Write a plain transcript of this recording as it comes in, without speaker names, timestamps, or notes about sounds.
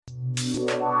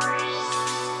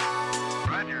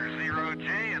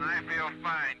all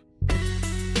fine.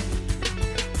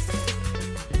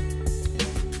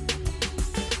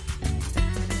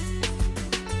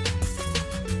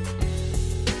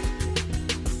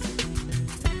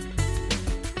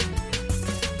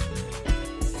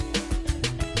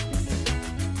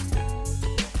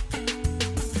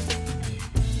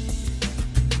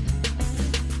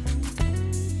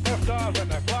 Liftoff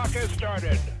and the clock has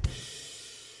started.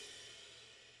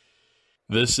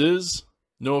 This is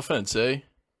No Offense, eh?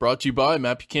 Brought to you by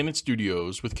Matt Buchanan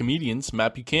Studios with comedians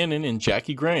Matt Buchanan and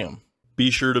Jackie Graham.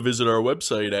 Be sure to visit our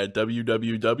website at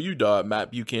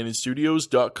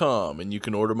www.mattbuchananstudios.com and you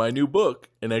can order my new book,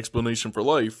 An Explanation for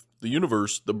Life, the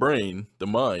Universe, the Brain, the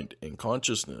Mind, and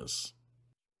Consciousness.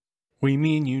 We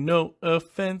mean you no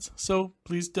offense, so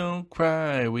please don't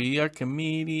cry. We are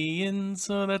comedians,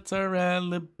 so that's our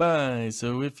alibi.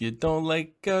 So if you don't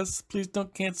like us, please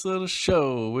don't cancel the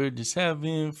show. We're just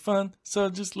having fun,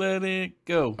 so just let it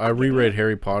go. I reread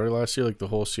Harry Potter last year, like the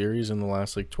whole series in the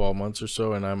last 12 months or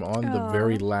so, and I'm on the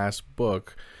very last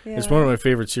book. Yeah. It's one of my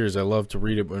favorite series. I love to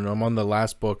read it, but I'm on the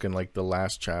last book and the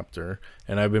last chapter,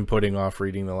 and I've been putting off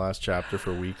reading the last chapter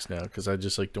for weeks now because I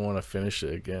just don't want to finish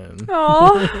it again.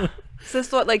 Aww. Is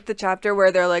this what the chapter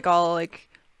where they're all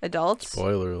adults?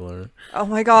 Spoiler alert. Oh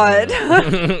my god.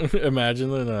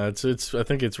 Imagine that. No, it's I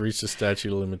think it's reached the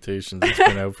statute of limitations. It's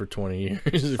been out for 20 years.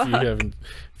 If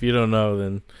you don't know,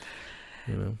 then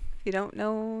you know. If you don't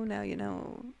know, now you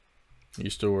know.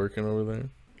 You still working over there?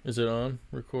 Is it on?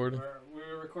 Recording? We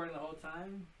were recording the whole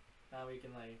time. Now we can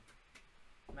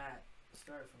Matt,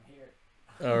 start from here.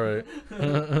 All right.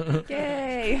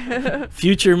 Yay.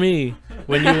 Future me,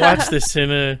 when you watch this in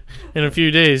a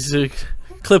few days,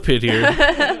 clip it here.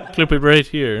 Clip it right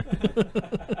here.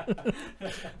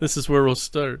 This is where we'll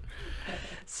start.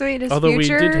 Sweet. Is Although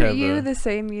future you the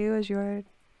same you as you are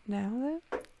now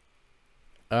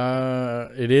then?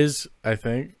 It is, I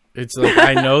think. It's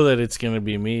I know that it's going to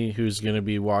be me who's going to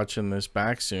be watching this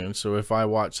back soon. So if I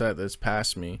watch that's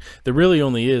past me. There really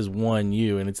only is one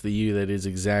you, and it's the you that is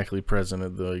exactly present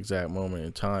at the exact moment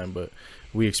in time. But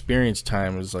we experience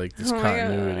time as this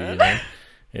continuity, you know?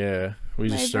 Yeah, we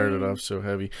just started off so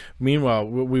heavy. Meanwhile,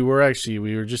 we were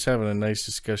just having a nice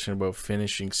discussion about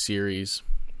finishing series.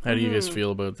 How do you guys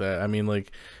feel about that? I mean,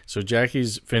 so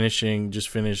Jackie's just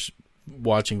finished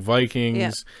watching Vikings.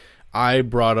 Yeah. I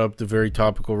brought up the very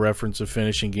topical reference of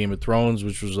finishing Game of Thrones,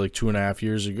 which was 2.5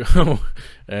 years ago.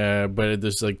 But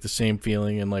there's the same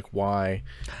feeling and why.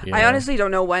 I honestly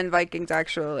don't know when Vikings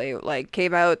actually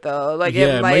came out though.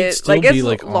 It might still be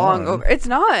it's long over. It's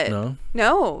not.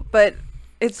 No, but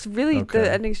it's really okay.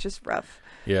 The ending's just rough.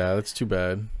 Yeah, that's too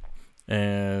bad.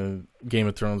 And Game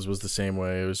of Thrones was the same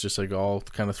way. It was just all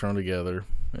kind of thrown together.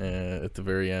 And at the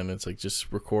very end, it's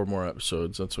just record more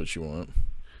episodes. That's what you want.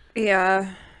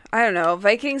 Yeah. I don't know.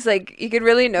 Vikings, you could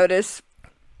really notice.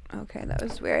 Okay, that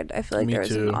was weird. I feel Me there was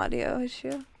too. an audio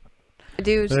issue. I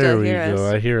do there still we hear go.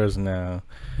 us. I hear us now.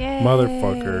 Yay.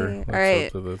 Motherfucker. All right.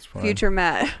 That's fine. Future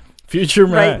Matt. Future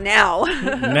Matt. Right now.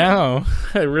 Now.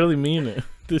 I really mean it.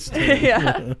 This time.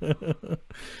 Yeah.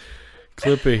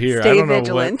 Clip it here. Stay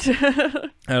vigilant.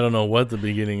 I don't know what the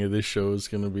beginning of this show is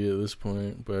going to be at this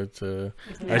point, but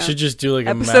I should just do a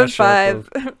episode mashup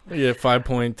 5.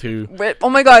 5.2. Oh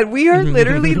my god, we are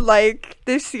literally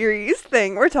this series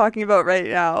thing we're talking about right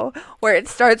now, where it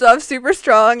starts off super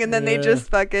strong and then they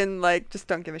just fucking just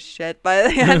don't give a shit by the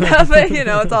end of it.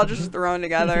 It's all just thrown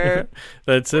together.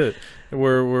 That's it.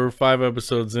 We're 5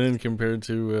 episodes in compared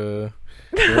to.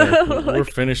 We're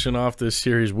finishing off this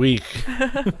series week.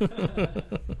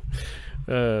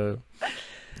 Who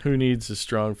needs a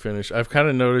strong finish? I've kind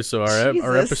of noticed our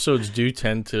episodes do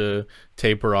tend to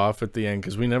taper off at the end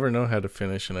because we never know how to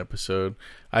finish an episode.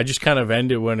 I just kind of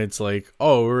end it when it's we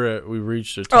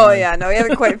reached a time. Oh yeah, no, we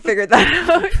haven't quite figured that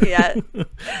out yet.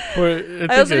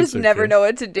 I also just never know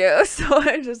what to do, so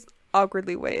I just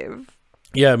awkwardly wave.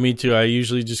 Yeah, me too. I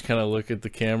usually just kind of look at the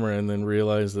camera and then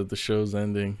realize that the show's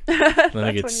ending. And then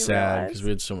I get sad because we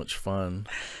had so much fun.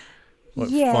 What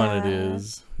fun it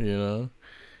is,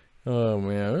 Oh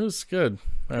man, it was good.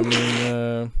 I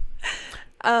mean,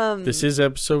 this is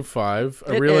episode 5.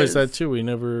 I realized that too. We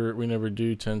never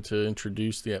do tend to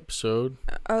introduce the episode.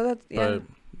 Oh, that's But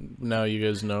now you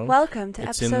guys know. Welcome to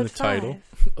it's episode in the 5. title.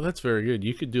 Oh, that's very good.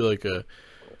 You could do a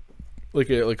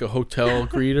hotel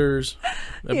greeters.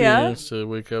 That'd be nice to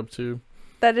wake up to.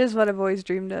 That is what I've always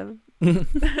dreamed of.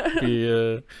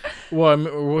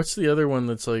 What's the other one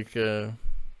that's the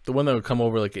one that would come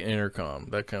over an intercom,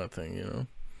 that kind of thing,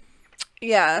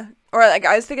 Yeah. Or I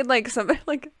was thinking somebody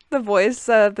the voice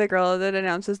of the girl that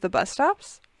announces the bus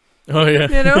stops. Oh yeah.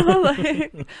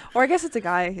 Or I guess it's a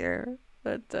guy here.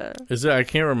 But Is it? I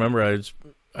can't remember. I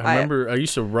remember I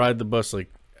used to ride the bus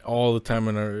like all the time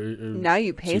in our. Now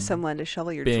you pay someone to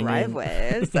shovel your bang in.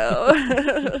 driveway, so.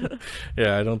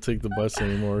 Yeah, I don't take the bus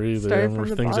anymore either. Start from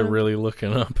the Things are bottom. really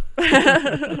looking up.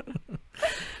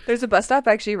 There's a bus stop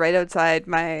actually right outside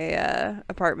my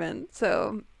apartment,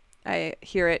 so I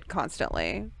hear it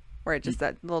constantly. Where it just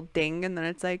that little ding, and then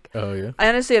it's like. Oh yeah. I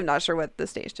honestly am not sure what the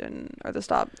station or the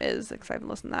stop is because I haven't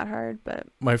listened that hard, but.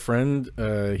 My friend,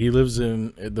 he lives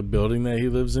in the building that he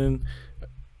lives in.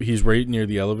 He's right near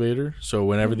the elevator, so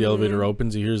whenever the elevator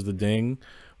opens, he hears the ding.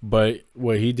 But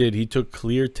what he did, he took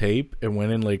clear tape and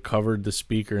went and like covered the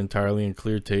speaker entirely in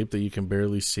clear tape that you can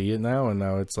barely see it now, and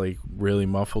now it's like really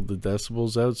muffled the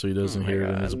decibels out, so he doesn't hear it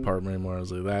in his apartment anymore. I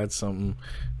was like, that's something.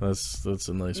 That's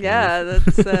a nice. Yeah, move.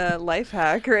 that's a life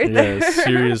hack right there. Yeah,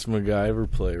 serious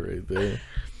MacGyver play right there.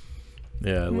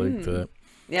 Yeah, I like that.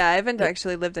 Yeah, I haven't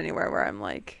actually lived anywhere where I'm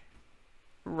like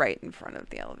right in front of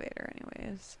the elevator,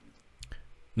 anyways.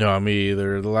 No, me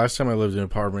either. The last time I lived in an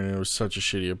apartment, and it was such a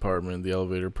shitty apartment. The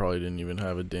elevator probably didn't even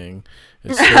have a ding.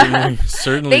 It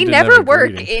certainly They didn't never have a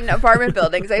work greeting. in apartment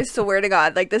buildings. I swear to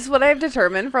God. Like, this is what I've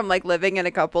determined from like living in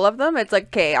a couple of them. It's like,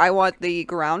 okay, I want the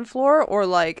ground floor or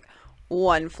like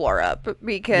one floor up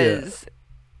because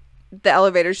the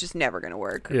elevator's just never gonna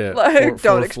work. Yeah, Like,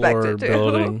 don't expect four-floor it to.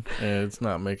 building, and it's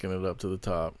not making it up to the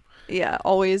top. Yeah,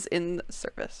 always in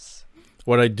service.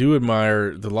 What I do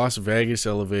admire, the Las Vegas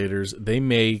elevators, they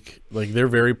make, like, they're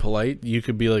very polite. You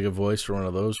could be like a voice for one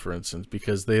of those, for instance,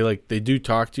 because they do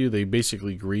talk to you. They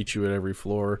basically greet you at every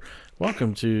floor.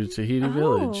 Welcome to Tahiti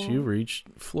Village. You reached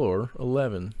floor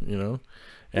 11, you know?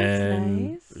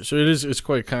 And nice. so it's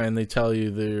quite kind. They tell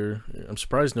you I'm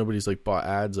surprised nobody's like bought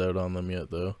ads out on them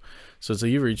yet, though. So it's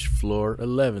like, you reached floor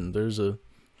 11. There's a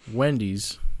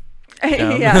Wendy's.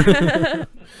 Yeah.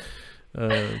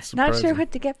 Not Not sure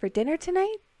what to get for dinner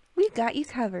tonight? We've got you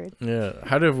covered. Yeah.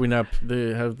 How have we not?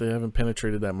 They haven't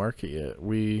penetrated that market yet.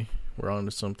 We're on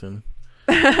to something.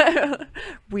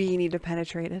 We need to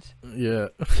penetrate it. Yeah.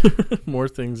 More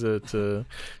things that.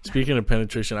 Speaking of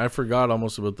penetration, I forgot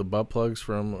almost about the butt plugs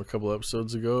from a couple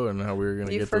episodes ago and how we were going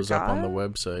to get those up on the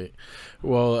website.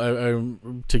 Well, I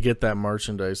to get that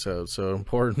merchandise out. So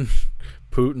important.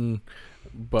 Putin.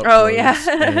 Butt plugs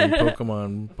and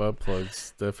Pokemon butt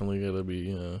plugs definitely gotta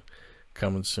be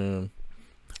coming soon.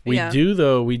 We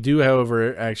do,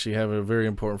 however, actually have a very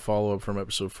important follow-up from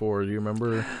episode 4. Do you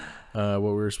remember what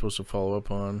we were supposed to follow up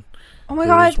on? Oh my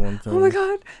god!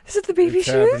 Is it the baby it's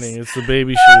shoes? Happening. It's the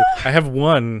baby shoe. I have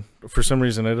one for some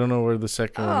reason. I don't know where the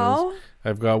second one is.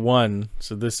 I've got one,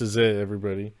 so this is it,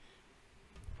 everybody.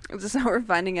 Is this how we're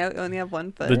finding out you only have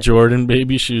one foot? The Jordan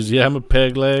baby shoes. Yeah, I'm a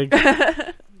peg leg.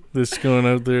 This going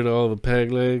out there to all the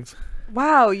peg legs.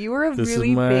 Wow, you were a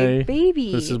really big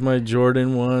baby. This is my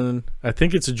Jordan 1. I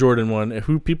think it's a Jordan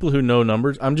 1. People who know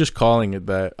numbers, I'm just calling it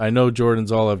that. I know Jordans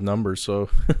all have numbers, so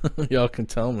y'all can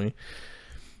tell me.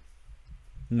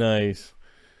 Nice.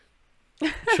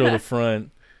 Show the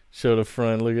front.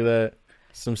 Look at that.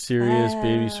 Some serious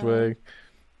baby swag.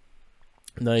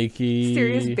 Nike.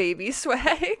 Serious baby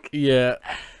swag. Yeah.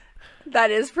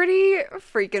 That is pretty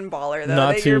freaking baller, though.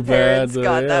 Not that too your parents bad.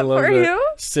 got that for you.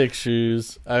 Sick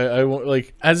shoes. I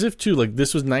like as if too. Like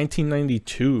this was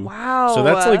 1992. Wow. So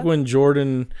that's like when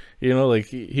Jordan, like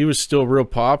he was still real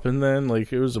pop, and then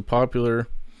like it was a popular.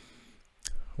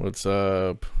 What's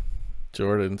up,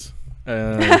 Jordans?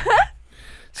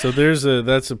 So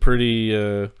that's a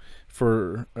pretty.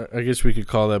 For I guess we could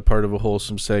call that part of a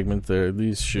wholesome segment there.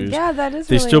 These shoes. Yeah, that is.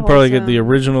 They really still probably get wholesome. the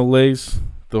original lace,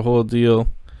 the whole deal.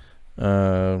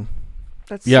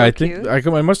 That's yeah, so I think cute.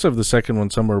 I must have the second one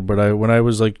somewhere, but when I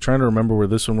was like trying to remember where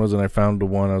this one was and I found the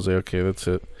one, I was like, okay, that's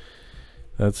it.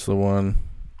 That's the one.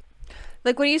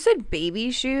 Like when you said baby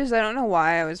shoes, I don't know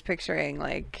why I was picturing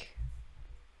like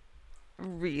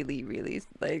really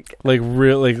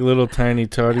like little tiny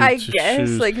toddy I shoes. guess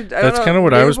like That's kind of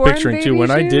what I was picturing too. When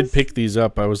I did shoes? pick these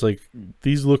up, I was like,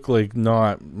 these look like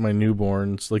not my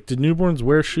newborns. Like, did newborns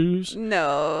wear shoes?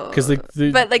 No, Because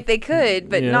but like they could,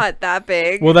 but not that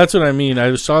big. Well, that's what I mean.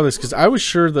 I saw this because I was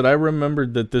sure that I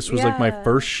remembered that this was like my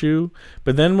first shoe.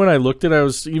 But then when I looked at it, I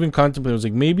was even contemplating. I was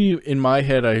like, maybe in my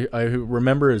head I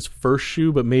remember as first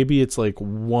shoe, but maybe it's like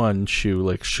one shoe,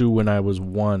 like shoe when I was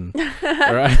 1.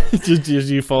 Right? Did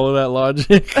you follow that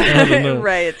logic? I don't know.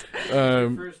 Right.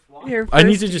 Your I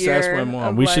need to just ask my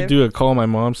mom. We should do a call my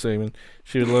mom segment.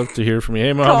 She would love to hear from you.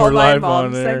 Hey, mom, call we're my live mom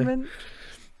on there. segment.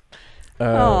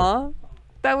 Aw,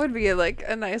 that would be like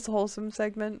a nice wholesome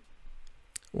segment.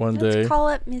 One Let's day, call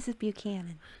up Mrs.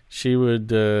 Buchanan. she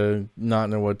would not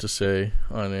know what to say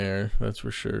on air. That's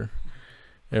for sure.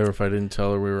 Or if I didn't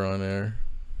tell her we were on air.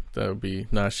 that would be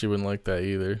she wouldn't like that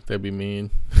either. That'd be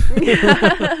mean.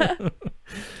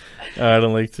 I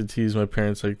don't like to tease my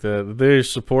parents like that. They're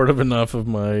supportive enough of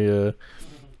my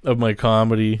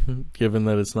comedy, given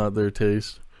that it's not their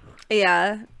taste.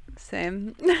 Yeah,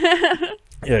 same.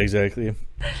 Yeah, exactly.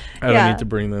 I don't need to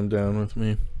bring them down with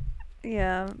me.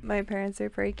 Yeah, my parents are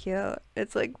pretty cute.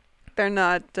 It's like they're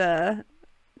not they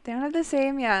don't have the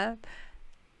same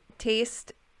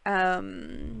taste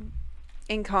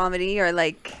in comedy or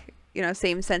like, you know,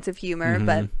 same sense of humor,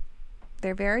 but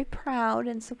they're very proud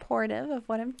and supportive of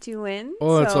what I'm doing.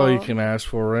 Well, that's all you can ask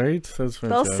for, right? That's fantastic.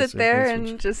 They'll sit there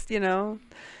and just, you know,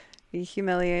 be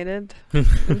humiliated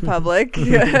in public.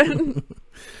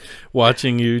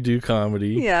 Watching you do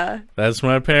comedy. Yeah. That's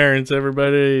my parents,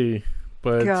 everybody.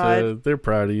 But they're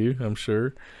proud of you, I'm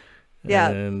sure. Yeah.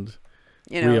 And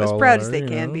you know, as proud as they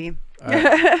can be.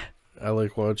 I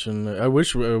like watching. I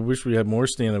wish we had more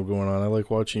stand-up going on. I like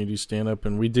watching you do stand-up,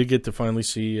 and we did get to finally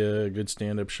see a good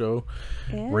stand-up show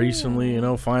recently. You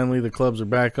know, finally the clubs are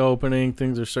back opening.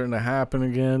 Things are starting to happen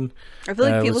again. I feel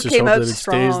like people came out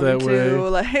strong too.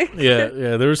 Like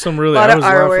yeah. There was some really a lot of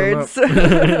R words.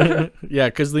 Yeah,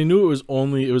 because they knew it was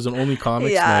an only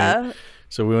comics night.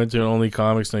 So we went to an only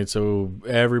comics night, so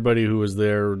everybody who was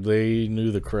there, they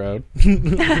knew the crowd.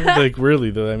 Like,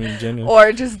 really, though. I mean, genuinely.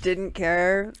 Or just didn't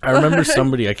care. I remember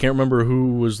somebody, I can't remember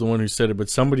who was the one who said it, but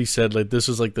somebody said, like, this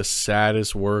is, like, the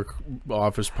saddest work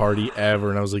office party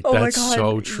ever. And I was like, that's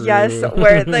so true. Yes,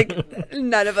 where, like,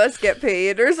 none of us get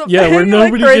paid or something. Yeah, where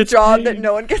nobody like, for gets a job paid. that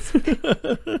no one gets paid.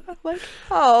 I'm like,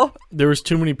 oh. There was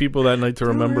too many people that night to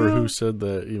remember who said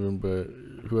that even,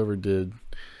 but whoever did.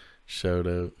 Shout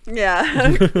out.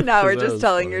 Yeah. Now we're just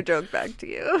telling your joke back to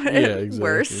you. Yeah, exactly.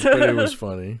 Worse. But it was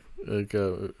funny. Like,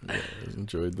 I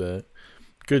enjoyed that.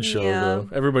 Good show, though.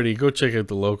 Everybody, go check out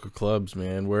the local clubs,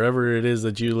 man. Wherever it is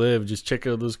that you live, just check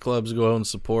out those clubs. Go out and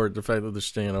support. The fact that they're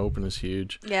staying open is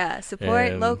huge. Yeah,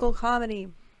 support local comedy.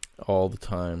 All the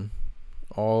time.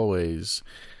 Always.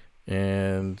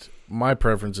 And my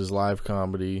preference is live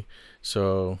comedy.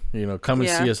 So, you know, come and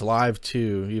see us live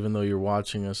too, even though you're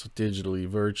watching us digitally,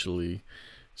 virtually.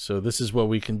 So this is what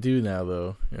we can do now,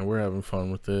 though, and we're having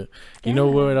fun with it. You know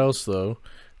what else, though?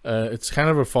 It's kind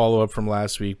of a follow-up from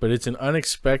last week, but it's an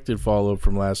unexpected follow-up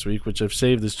from last week, which I've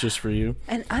saved this just for you.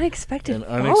 An unexpected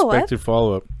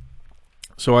follow-up.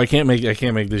 So I can't make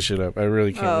this shit up. I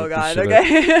really can't. Oh, make God, this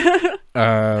shit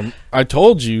up. I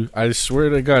told you, I swear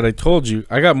to God, I told you,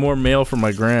 I got more mail from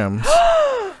my grams.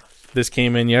 This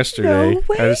came in yesterday. No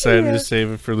way. I decided to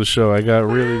save it for the show. I got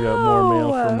more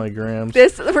mail from my grams. We're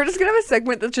just gonna have a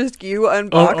segment that's just you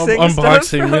unboxing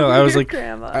stuff mail. I was like,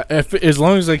 grandma. as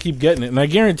long as I keep getting it, and I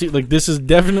guarantee, like, this is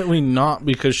definitely not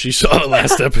because she saw the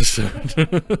last episode.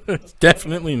 It's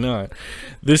definitely not.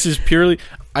 This is purely.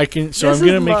 I'm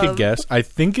gonna make a guess. I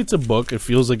think it's a book. It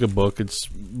feels like a book.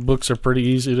 Books are pretty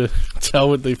easy to tell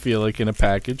what they feel like in a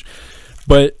package,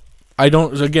 but. I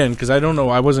don't know.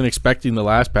 I wasn't expecting the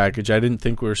last package. I didn't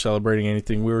think we were celebrating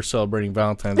anything. We were celebrating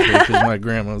Valentine's Day because my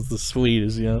grandma was the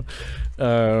sweetest, you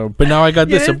know. But now I got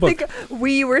this a book. Think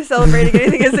we were celebrating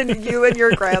anything as in you and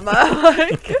your grandma.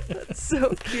 Like, that's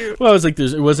so cute. Well, I was like,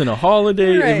 it wasn't a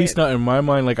holiday, at least not in my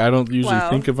mind. Like, I don't usually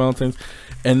think of Valentine's.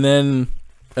 And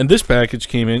this package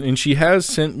came in, and she has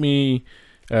sent me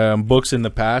books in the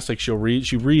past. Like, she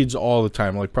reads all the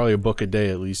time, like probably a book a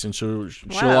day at least, and she'll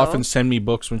often send me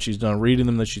books when she's done reading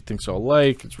them that she thinks I'll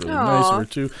like. It's really nice of her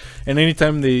too. And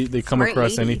anytime they come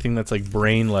across anything that's like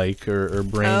brain like or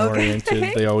brain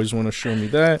oriented, they always want to show me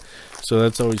that, so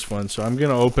that's always fun. So I'm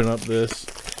gonna open up this.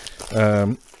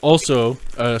 Also,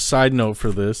 a side note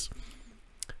for this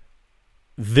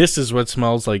is what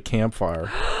smells like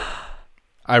campfire.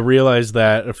 I realized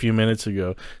that a few minutes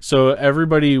ago. So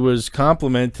everybody was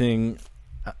complimenting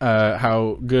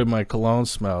how good my cologne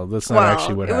smelled. That's not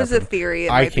actually what happened. It was a theory.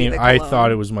 I thought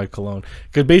it was my cologne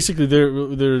because basically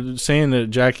they're saying that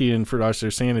Jackie and Firdaus, they're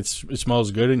saying it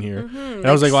smells good in here. And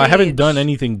I was like, well, I haven't done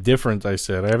anything different. I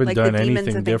said I haven't done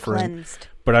anything different.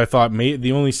 But I thought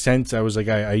the only scent, I was like,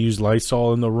 I used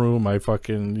Lysol in the room. I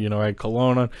fucking, I had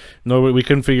cologne on. No, we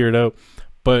couldn't figure it out.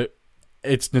 But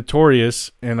it's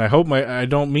notorious, and I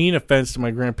don't mean offense to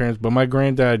my grandparents, but my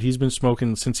granddad, he's been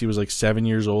smoking since he was like 7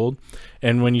 years old.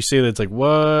 And when you say that, it's like,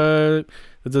 what?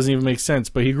 That doesn't even make sense.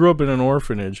 But he grew up in an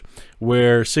orphanage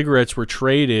where cigarettes were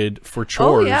traded for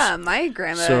chores. Oh, yeah. My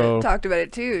grandma talked about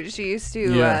it, too. She used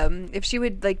to, if she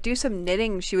would, like, do some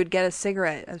knitting, she would get a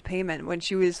cigarette as payment when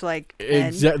she was, like,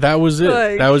 10. That was it.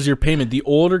 That was your payment. The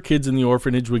older kids in the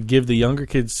orphanage would give the younger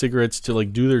kids cigarettes to,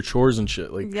 like, do their chores and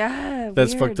shit. Like,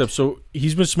 that's fucked up. So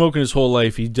he's been smoking his whole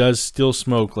life. He does still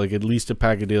smoke, like, at least a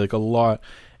pack a day, like, a lot.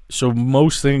 so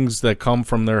most things that come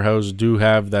from their house do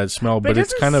have that smell, but it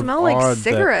it's kind of smell odd like that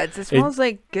cigarettes. It smells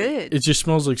like good. it just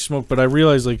smells like smoke. But I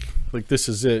realize like this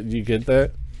is it. You get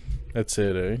that? That's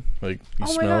it, eh? Like you Oh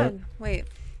my smell it. god! Wait,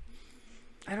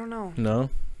 I don't know. No,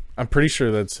 I'm pretty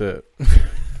sure that's it.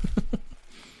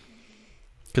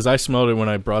 Because I smelled it when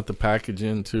I brought the package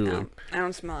in too. No, Like, I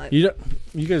don't smell it.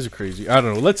 you guys are crazy. I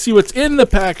don't know. Let's see what's in the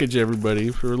package, everybody.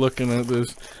 If we're looking at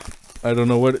this, I don't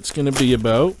know what it's gonna be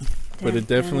about, but it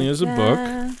definitely is a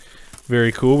book.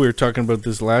 Very cool. We were talking about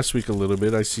this last week a little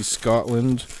bit. I see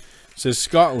Scotland. It says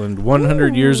Scotland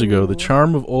 100 years ago. The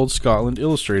Charm of Old Scotland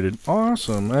Illustrated.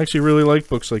 Awesome. I actually really like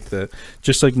books like that.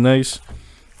 Just like nice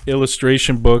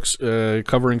illustration books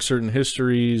covering certain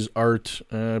histories, art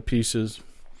pieces.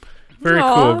 Very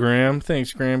cool, Graham.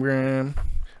 Thanks, Graham.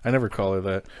 I never call her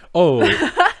that. Oh,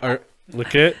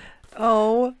 look at.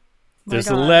 Oh, There's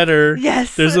a letter.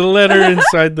 Yes. There's a letter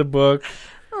inside the book.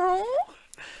 Oh,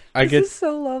 I this get. is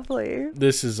so lovely.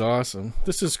 This is awesome.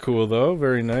 This is cool, though.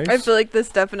 Very nice. I feel like this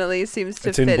definitely seems to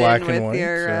It's in fit black in and with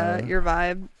white, your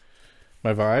vibe,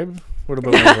 My vibe? What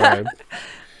about my vibe?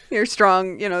 your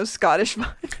strong, Scottish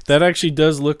vibe. That actually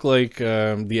does look like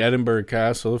the Edinburgh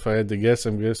Castle. If I had to guess,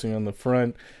 I'm guessing on the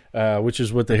front, which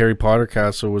is what the Harry Potter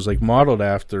castle was like modeled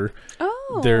after.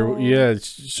 Oh.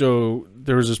 So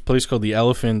there was this place called the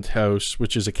Elephant House,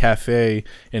 which is a cafe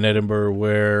in Edinburgh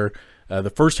where the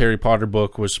first Harry Potter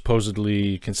book was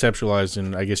supposedly conceptualized,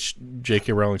 and I guess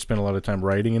J.K. Rowling spent a lot of time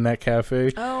writing in that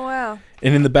cafe. Oh wow.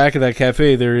 And in the back of that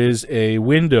cafe, there is a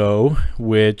window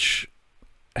which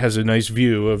has a nice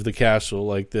view of the castle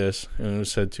like this, and it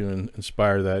was said to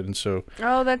inspire that. And so,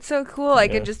 Oh, that's so cool. I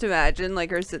Yeah. could just imagine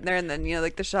like her sitting there, and then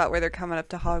like the shot where they're coming up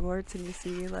to Hogwarts, and you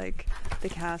see like the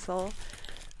castle.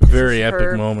 very is epic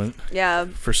her- moment Yeah.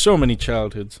 for so many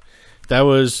childhoods. That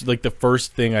was like the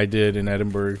first thing I did in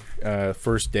Edinburgh,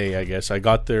 first day, I guess. I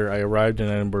got there, I arrived in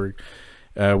Edinburgh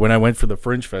when I went for the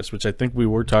Fringe Fest, which I think we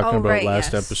were talking Oh, about right,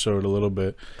 last yes. episode a little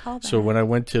bit. Call So back. when I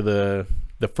went to the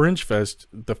Fringe Fest,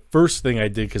 the first thing I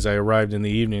did, because I arrived in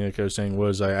the evening, like I was saying,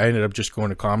 was I ended up just going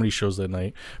to comedy shows that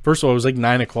night. First of all, it was like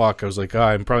 9 o'clock. I was like,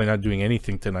 I'm probably not doing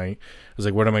anything tonight. I was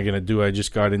like, what am I going to do? I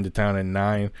just got into town at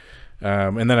 9.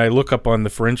 And then I look up on the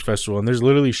Fringe Festival, and there's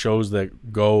literally shows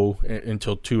that go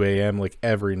until 2 a.m. like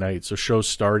every night. So shows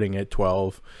starting at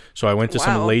 12. So I went to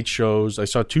some Wow. late shows. I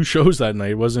saw 2 shows that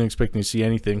night. Wasn't expecting to see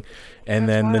anything. And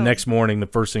That's then the wild. next morning, the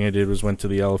first thing I did was went to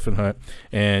the Elephant Hut.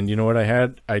 And you know what I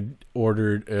had? I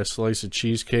ordered a slice of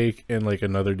cheesecake and like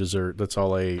another dessert. That's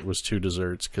all I ate was 2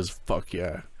 desserts, because fuck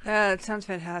yeah. Yeah, it sounds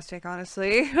fantastic,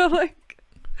 honestly. Like,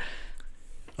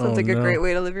 sounds Oh, like a no. great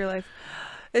way to live your life.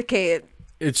 Okay,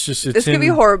 It's just, this could be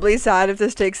horribly sad if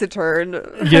this takes a turn.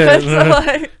 Yeah, So, no.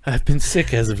 like, I've been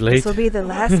sick as of this late. will be the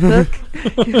last book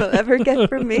you'll ever get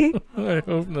from me. I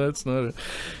hope that's not it.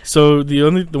 So the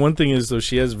one thing is, though,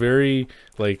 she has very,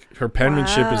 like, her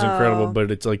penmanship is incredible, Wow. but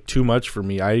it's like too much for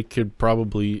me. I could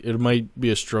probably, it might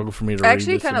be a struggle for me to read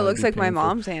Actually, this. kind It of might looks be like my painful.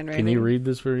 mom's handwriting. Can you read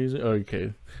this very easy?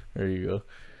 Okay, there you go.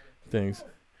 Thanks.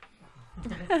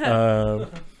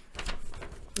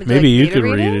 Would Maybe like you me to could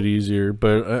read it easier,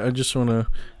 but I just want to,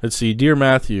 let's see. Dear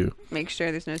Matthew, Make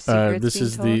sure there's no secrets this being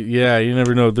is told. you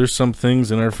never know. There's some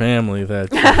things in our family that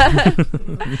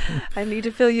I need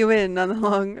to fill you in on the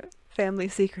long family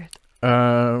secret.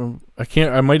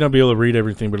 I might not be able to read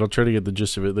everything, but I'll try to get the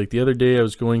gist of it. Like the other day, I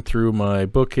was going through my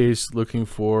bookcase looking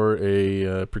for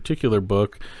a particular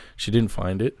book. She didn't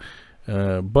find it,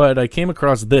 but I came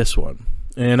across this one,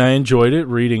 and I enjoyed it,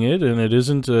 reading it, and it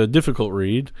isn't a difficult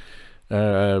read.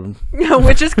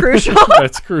 Which is crucial.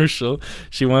 That's crucial.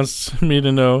 She wants me to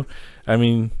know. I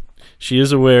mean, she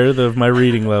is aware that my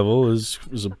reading level is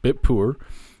a bit poor.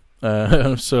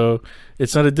 So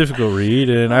it's not a difficult read,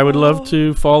 and I would love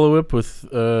to follow up with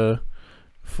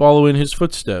follow in his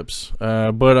footsteps.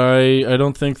 But I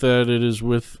don't think that it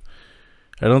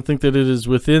is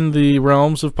within the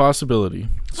realms of possibility.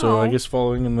 So I Aw. guess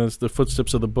following in the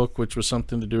footsteps of the book, which was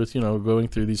something to do with, going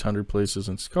through these 100 places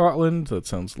in Scotland. That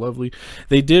sounds lovely.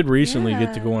 They did recently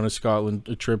get to go on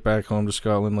a trip back home to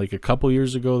Scotland like a couple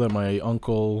years ago that my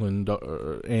uncle and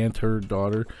aunt, her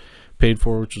daughter, paid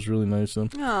for, which was really nice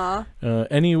of them. Aw.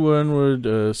 Anyone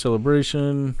would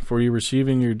celebration for you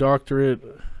receiving your doctorate?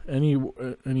 Any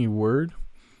word?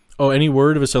 Oh, any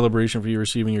word of a celebration for you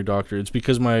receiving your doctorate? It's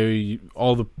because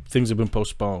all the things have been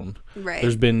postponed. Right.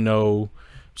 There's been no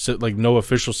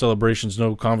official celebrations,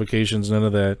 no convocations, none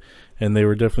of that. and they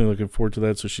were definitely looking forward to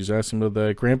that. So she's asking about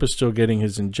that. Grandpa's still getting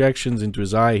his injections into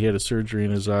his eye. He had a surgery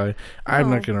in his eye. I'm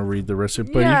not gonna read the rest of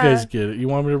it, but you guys get it. You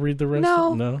want me to read the rest?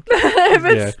 No. No. If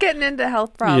it's getting into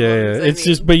health problems. Yeah, it's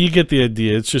just, but you get the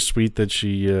idea. It's just sweet that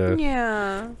she,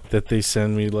 that they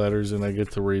send me letters and I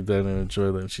get to read that and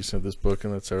enjoy that. And she sent this book,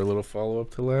 and that's our little follow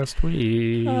up to last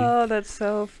week. Oh, that's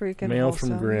so freaking Mail wholesome.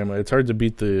 from Grandma. It's hard to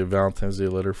beat the Valentine's Day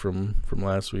letter from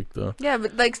last week, though. Yeah,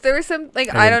 but like there was some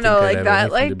like I don't know, like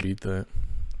that, like to beat that.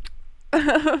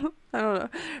 I don't know,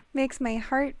 makes my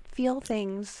heart feel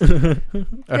things.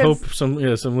 I hope some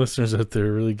listeners out there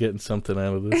are really getting something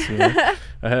out of this. You know?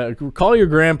 Call your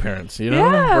grandparents. You know,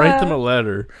 write them a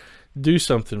letter, do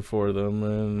something for them,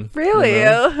 and really, you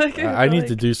know, I need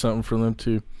to do something for them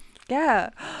too. Yeah,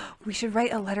 we should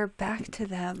write a letter back to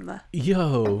them.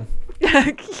 Yo, Yo.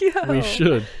 We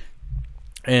should.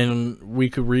 And we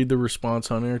could read the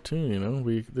response on air too, you know.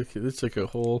 It's like a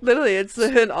whole. Literally, it's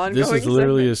an ongoing. This is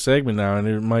literally segment. a segment now,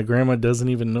 and my grandma doesn't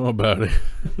even know about it.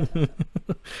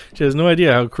 She has no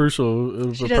idea how crucial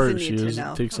of a part she is.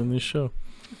 Takes in this show.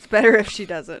 It's better if she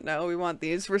doesn't know. We want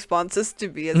these responses to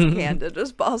be as candid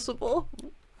as possible.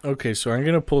 Okay, so I'm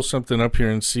gonna pull something up here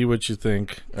and see what you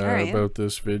think about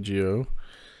this video.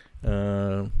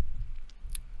 Let's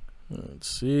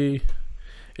see.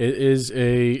 It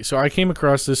is so I came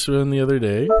across this one the other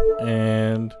day,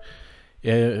 and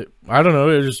I don't know,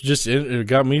 it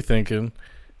got me thinking.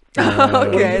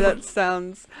 Okay, that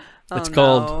sounds. It's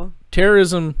called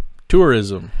Terrorism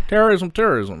Tourism.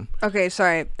 Tourism. Okay,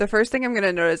 sorry. The first thing I'm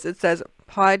gonna notice, it says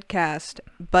podcast,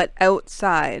 but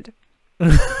outside.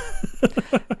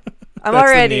 I'm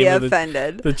already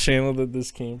offended. The channel that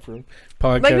this came from.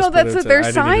 Podcast. Like, no, that's their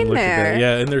sign there.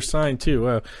 Yeah, and their sign too.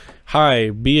 Wow. Hi,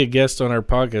 be a guest on our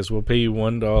podcast. We'll pay you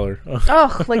 $1.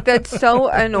 Oh, like that's so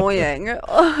annoying.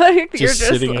 Like you're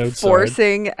just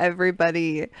forcing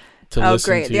everybody to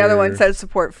listen. Great. The other one says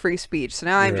support free speech. So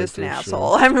now I'm just an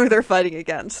asshole. I'm who they're fighting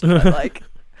against. But like,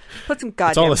 put some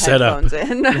goddamn headphones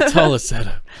in. It's all a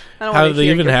setup. How do they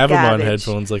even have them on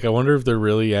headphones? Like, I wonder if they're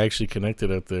really actually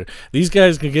connected out there. These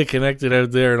guys can get connected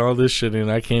out there and all this shit,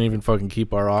 and I can't even fucking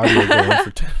keep our audio going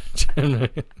for 10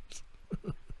 minutes.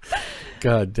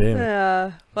 God damn.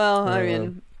 Yeah. Well, I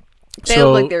mean, they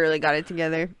look like they really got it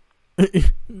together.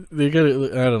 They got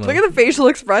it. I don't know. Look at the facial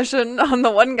expression on the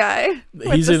one guy.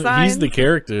 He's the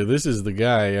character. This is the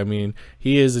guy. I mean,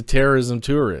 he is a terrorism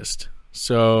tourist.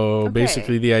 So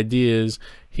basically, the idea is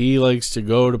he likes to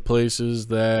go to places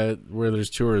where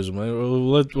there's tourism. We'll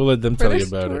let them tell you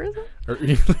about it. Or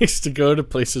he likes to go to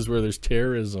places where there's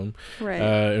terrorism,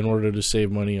 in order to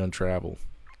save money on travel.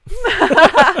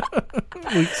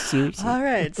 Like, seriously. All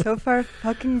right, so far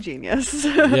fucking genius.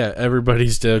 Yeah,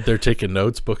 everybody's they're taking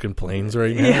notes, booking planes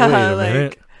right now. Yeah, wait a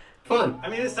minute. Fun. I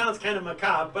mean, this sounds kind of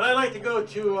macabre, but I like to go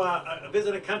to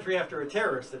visit a country after a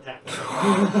terrorist attack.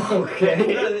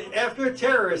 Okay. After a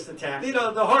terrorist attack, you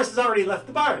know, the horse has already left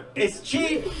the barn. It's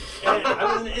cheap. And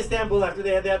I was in Istanbul after they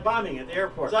had that bombing at the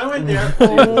airport. So I went there.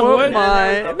 Oh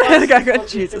my. I got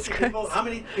Jesus Christ. How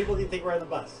many people do you think were on the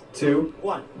bus? 2.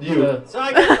 1. You. So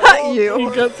I got the whole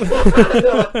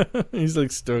You. He's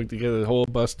like stoked to get a whole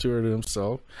bus tour to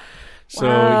himself. So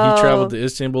he traveled to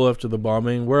Istanbul after the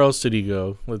bombing. Where else did he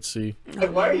go? Let's see.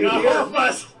 Like, why are you here? here?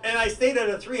 Bus, and I stayed at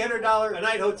a $300 a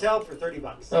night hotel for $30.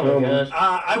 Oh my gosh.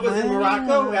 I was in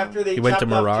Morocco after they went to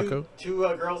chopped off Morocco? two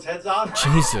girls' heads off.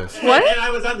 Jesus. What? And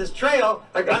I was on this trail,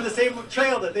 on the same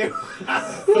trail that they were on.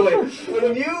 So wait,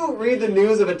 when you read the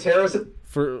news of a terrorist...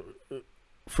 For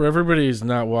everybody who's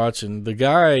not watching, the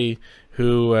guy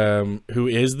who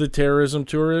is the terrorism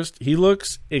tourist, he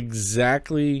looks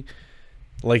exactly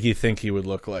like you think he would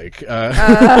look like.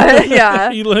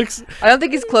 Yeah. He looks... I don't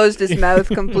think he's closed his mouth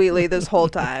completely this whole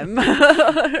time.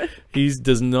 He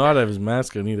does not have his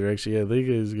mask on either, actually. Yeah, I think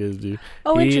these guys do.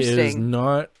 Oh, he interesting. Is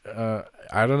not...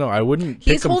 I don't know. I wouldn't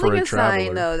pick He's him for holding a a traveler.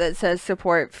 sign, though, that says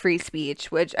support free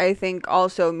speech, which I think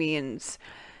also means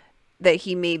that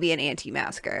he may be an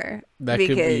anti-masker. That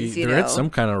because, could be... you They're know, at some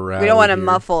kind of rally we don't want to here.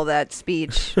 muffle that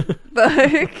speech.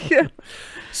 But...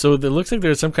 So it looks like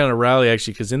there's some kind of rally,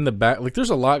 actually, because in the back, like, there's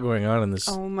a lot going on in this.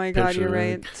 Oh my God, picture. you're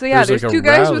right. So yeah, there's like two a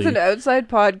guys with rally. an outside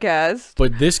podcast.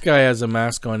 But this guy has a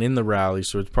mask on in the rally,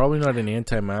 so it's probably not an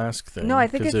anti-mask thing. No, I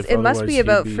think 'cause it must otherwise be he'd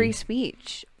about free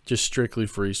speech. Just strictly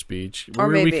free speech. Or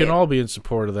we maybe- can all be in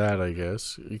support of that, I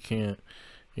guess. You can't,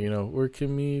 we're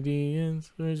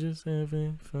comedians. We're just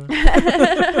having fun.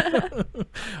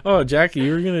 Oh, Jackie,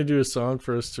 you were going to do a song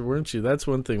for us, too, weren't you? That's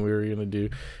one thing we were going to do.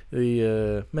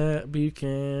 The Matt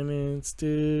Buchanan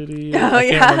Studio. Oh, I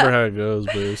can't yeah. remember how it goes,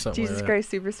 but it was something Jesus like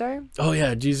Christ Superstar. that. Oh,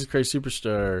 yeah, Jesus Christ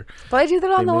Superstar. But I did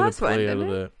that on They the made a last one, play out didn't of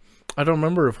I? that. I don't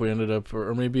remember if we ended up,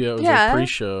 or maybe it was Yeah. like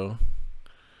pre-show.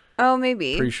 Oh,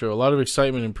 maybe. Pre-show. A lot of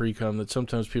excitement in pre-com that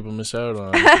sometimes people miss out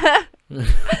on.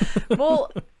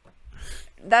 Well,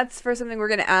 that's for something we're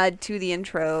gonna add to the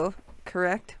intro,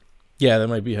 correct? Yeah, that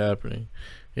might be happening.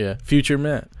 Yeah, future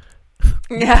Matt.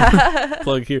 Yeah.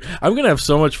 Plug here. I'm gonna have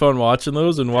so much fun watching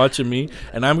those and watching me,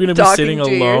 and I'm gonna be Talking sitting to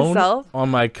alone yourself? on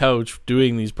my couch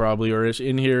doing these probably, or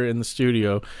in here in the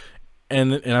studio,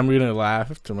 and I'm gonna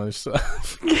laugh to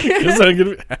myself because I'm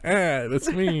gonna be, that's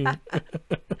me.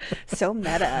 So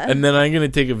meta. And then I'm gonna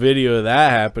take a video of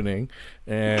that happening,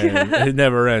 and it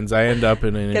never ends. I end up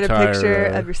in an Get entire. a picture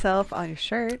of yourself on your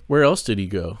shirt. Where else did he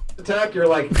go? Attack, you're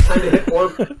like trying to hit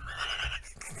orb.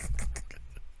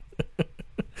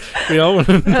 We all want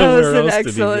to know That was where an else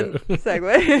excellent did he go.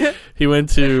 segue. He went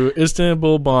to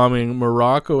Istanbul bombing,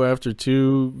 Morocco after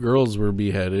 2 girls were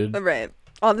beheaded. Right.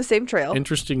 On the same trail.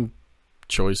 Interesting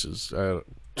choices.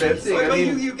 That's it. I But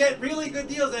mean, you get really good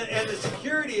deals, and the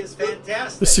security is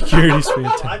fantastic. The security's I've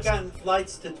fantastic. gotten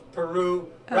flights to Peru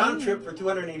round trip for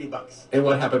 $280. and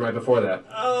what happened right before that?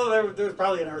 Oh, there was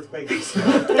probably an earthquake.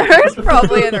 There's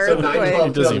probably an So 9/12/2001,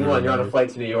 earthquake. doesn't even you're on a remember. flight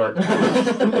to New York.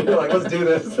 You're like, let's do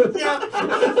this.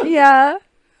 Yeah. Yeah.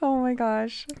 Oh my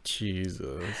gosh.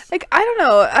 Jesus. Like, I don't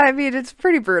know. I mean, it's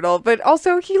pretty brutal, but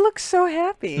also he looks so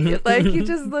happy. Like, he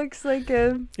just looks like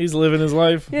a, He's living his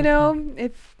life. you know,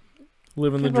 if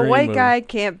Living the a dream. white of guy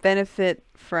can't benefit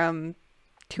from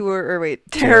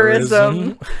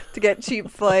terrorism to get cheap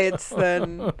flights,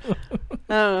 then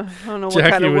I don't know what Jackie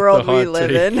kind of with the world we hot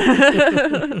live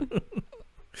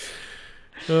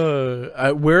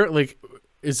in. Where, like,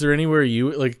 is there anywhere you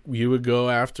would go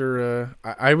after?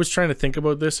 I was trying to think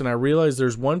about this, and I realized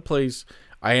there's one place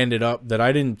I ended up that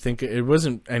I didn't think it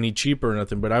wasn't any cheaper or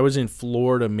nothing, but I was in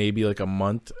Florida maybe like a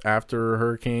month after a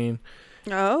hurricane,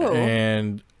 Oh.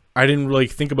 and I didn't really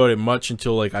think about it much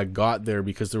until like I got there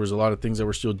because there was a lot of things that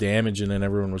were still damaged, and then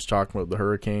everyone was talking about the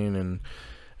hurricane, and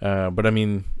but I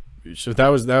mean, so that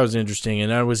was interesting,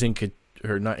 and I was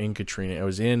not in Katrina, I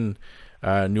was in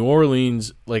New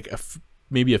Orleans like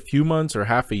maybe a few months or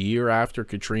half a year after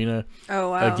Katrina.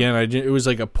 Oh, wow. Again, it was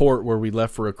like a port where we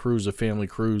left for a cruise, a family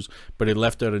cruise, but it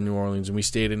left out of New Orleans, and we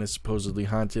stayed in a supposedly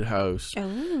haunted house.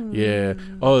 Oh, Yeah.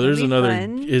 Oh, there's that'd be another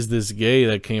fun. Is This Gay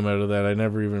that came out of that. I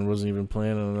wasn't even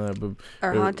planning on that, but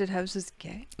Our it- haunted house is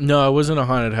gay. no, it wasn't a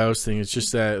haunted house thing. It's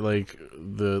just that like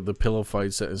the pillow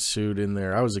fights that ensued in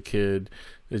there. I was a kid.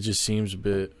 It just seems a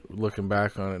bit, looking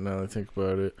back on it now that I think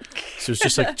about it. So it's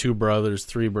just like 3 brothers.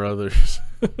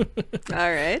 All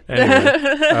right.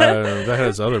 Anyway, that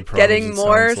has other problems. Getting it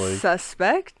more sounds like.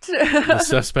 suspect. The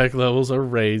suspect levels are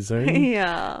raising.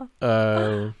 Yeah.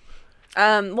 Uh,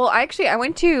 Well, actually, I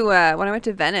went to when I went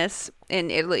to Venice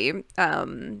in Italy. I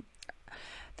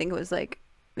think it was like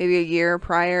maybe a year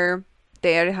prior.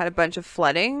 They had a bunch of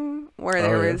flooding where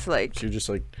there yeah. was like, so you're just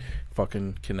like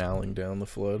fucking canaling down the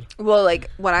flood. well, like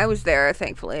when I was there,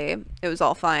 thankfully it was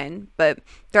all fine. But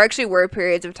there actually were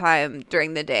periods of time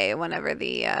during the day whenever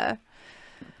the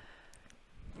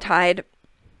tide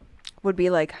would be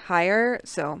like higher,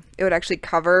 so it would actually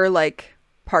cover like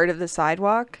part of the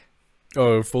sidewalk.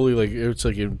 Oh, fully like it's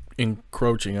like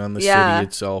encroaching on the Yeah. city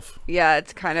itself. Yeah,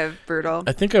 it's kind of brutal.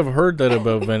 I think I've heard that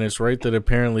about Venice, right? That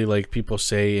apparently, like people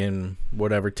say, in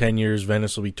whatever 10 years,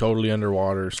 Venice will be totally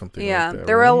underwater or something. Yeah, like that,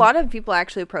 there were a right? lot of people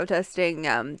actually protesting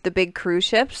the big cruise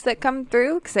ships that come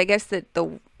through, because I guess that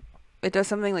it does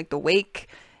something like the wake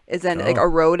is then like Oh.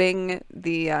 eroding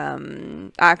the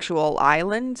actual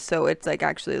island, so it's like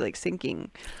actually like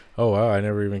sinking. Oh wow, I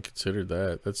never even considered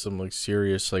that. That's some like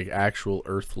serious, like actual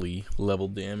earthly level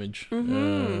damage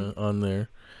on there.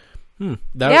 Yeah, I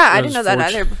that didn't was know that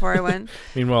fortunate. either before I went.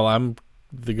 Meanwhile, I'm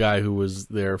the guy who was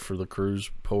there for the cruise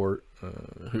port.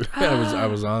 I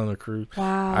was on the cruise.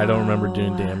 Wow. I don't remember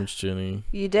doing damage to any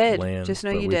You did. land. Just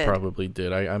know but you we did. probably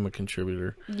did. I'm a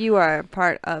contributor. You are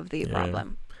part of the Yeah.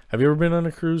 problem. Have you ever been on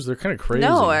a cruise? They're kind of crazy.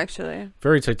 No, actually.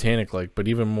 Very Titanic-like, but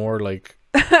even more like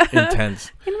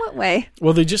intense. In what way?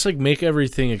 Well, they just like make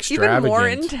everything extravagant. Even more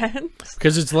intense.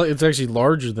 Because it's actually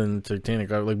larger than Titanic.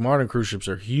 Like modern cruise ships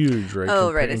are huge, right?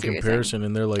 Oh, right, I In see what you're comparison,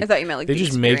 and they're like I thought you meant like they the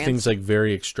just make experience. things like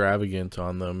very extravagant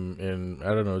on them, and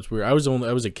I don't know. It's weird. I was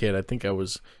a kid. I think I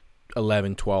was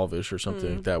 11, 12-ish or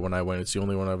something like that when I went. It's the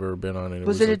only one I've ever been on. And it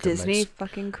Was it a like Disney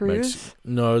fucking cruise?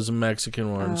 No, it was a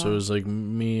Mexican one. So Oh. it was like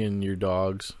me and your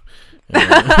dogs.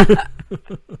 And,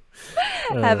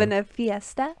 Having a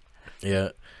fiesta. yeah.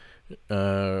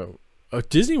 A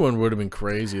Disney one would have been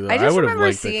crazy though. I just would have remember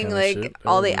liked that seeing kinda like shit. That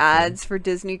all would've the been fun. ads for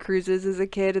Disney cruises as a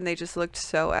kid, and they just looked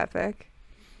so epic.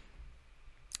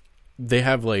 they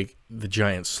have like the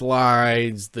giant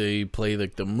slides. They play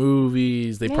like the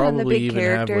movies. They Yeah, and the probably big even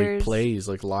have like characters. plays,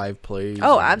 like live plays.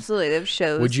 Oh, and- absolutely. They have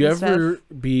shows. Would you and ever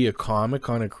stuff. be a comic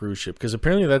on a cruise ship? Because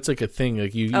apparently that's like a thing.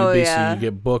 Like you Oh, basically yeah. you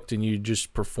get booked and you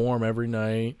just perform every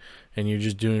night, and you're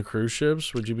just doing cruise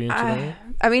ships. Would you be into that?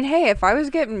 I mean, hey, if I was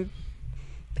getting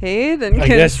paid and I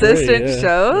guess, right, consistent yeah.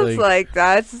 shows, Like- like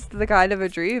that's the kind of a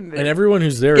dream. And everyone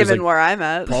who's there is given like where I'm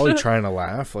at, probably trying to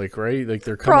laugh, like right, like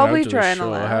they're coming Probably out to trying the to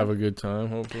show, laugh. have a good time,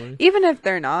 hopefully. even if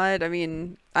they're not, I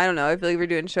mean, I don't know. I feel like we're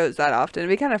doing shows that often. It'd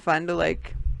be kind of fun to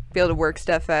like be able to work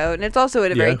stuff out, and it's also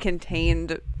in a very Yeah.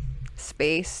 contained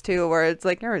space too, where it's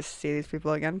like never see these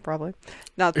people again, probably.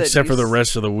 Not that Except for you the s-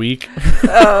 rest of the week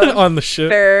Oh, on the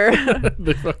ship. fair.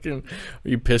 They fucking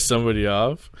you piss somebody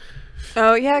off.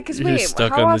 Oh yeah, because You're wait, just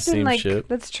stuck how on the often? same like ship.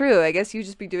 that's true. I guess you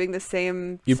just be doing the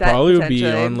same. You set, probably would be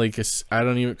potentially. on like I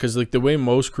don't even because like the way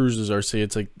most cruises are, say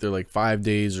it's like they're like 5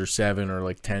 days or 7 or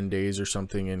like 10 days or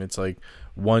something, and it's like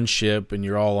one ship and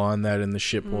you're all on that, and the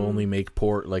ship will only make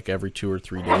port like every 2 or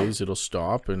 3 days. It'll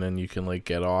stop, and then you can like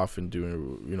get off and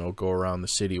do go around the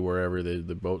city wherever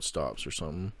the boat stops or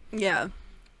something. Yeah.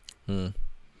 Hmm.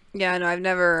 Yeah. No, I've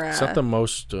never. It's not the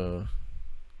most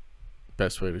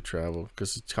best way to travel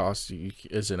because it costs you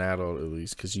as an adult at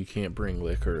least because you can't bring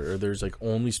liquor, or there's like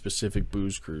only specific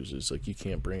booze cruises, like you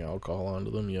can't bring alcohol onto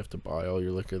them. You have to buy all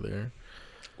your liquor there.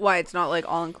 Why it's not like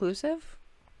all inclusive?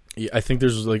 Yeah, I think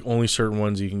there's like only certain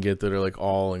ones you can get that are like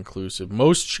all inclusive.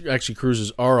 Most actually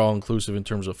cruises are all inclusive in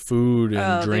terms of food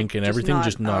and drink and everything,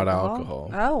 just not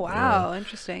alcohol. Oh wow, Yeah.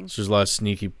 interesting. So there's a lot of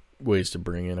sneaky ways to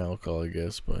bring in alcohol, I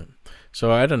guess. But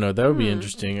so I don't know. That would be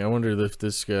interesting. I wonder if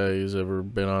this guy has ever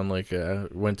been on like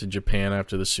went to Japan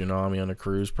after the tsunami on a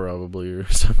cruise, probably, or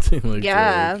something like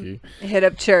Yeah. that. Like Hit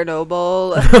up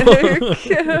Chernobyl.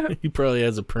 he probably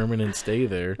has a permanent stay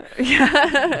there.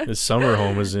 Yeah. His summer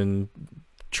home is in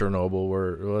Chernobyl,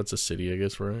 well, that's a city, I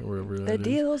guess, right? Wherever that The is.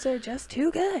 deals are just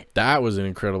too good. That was an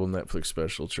incredible Netflix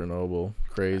special, Chernobyl.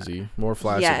 Crazy. More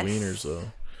flaccid Yes. wieners,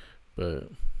 though. But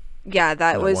Yeah,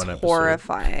 that That was one episode.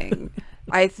 horrifying.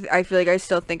 I feel like I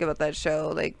still think about that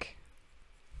show like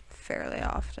fairly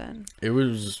often. it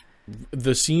was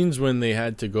the scenes when they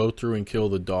had to go through and kill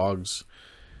the dogs.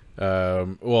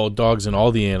 Dogs and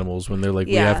all the animals when they're like,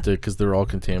 we Yeah. have to, because they're all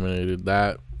contaminated.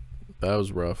 That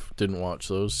was rough. Didn't watch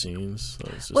those scenes. So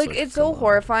it's just Like it's so come on.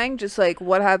 horrifying. Just like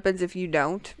what happens if you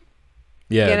don't?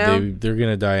 Yeah, you know? they're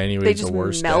gonna die anyway. They It's just a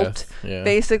worse melt, death. Yeah.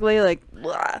 Basically, like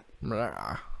blah.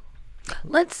 Blah.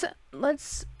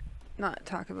 Let's not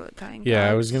talk about dying. Yeah,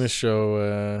 I was dogs. gonna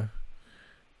show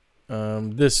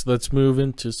this. Let's move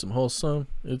into some wholesome.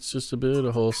 It's just a bit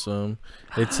of wholesome.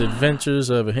 It's adventures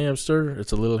of a hamster.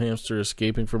 It's a little hamster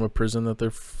escaping from a prison that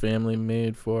their family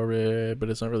made for it, but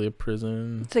it's not really a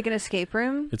prison. It's like an escape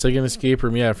room. It's like an escape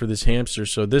room, yeah, for this hamster.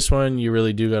 So this one you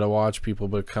really do gotta watch, people.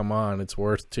 But come on, it's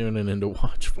worth tuning in to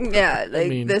watch. For. Yeah, like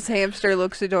mean- this hamster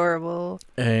looks adorable.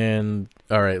 And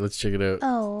all right, let's check it out.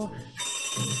 Oh.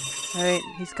 All right,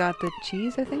 he's got the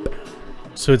cheese, I think.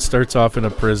 So it starts off in a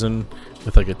prison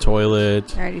with like a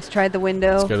toilet. All right, he's tried the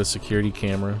window. It's got a security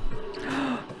camera.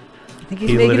 I think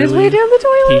he's he making his way literally- down the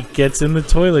toilet. He gets in the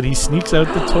toilet. He sneaks out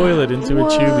the toilet into a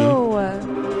chubby. Whoa.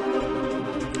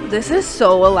 This is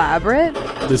so elaborate.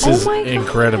 This Oh is my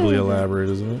incredibly God. elaborate,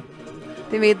 isn't it?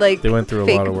 They made like They went through a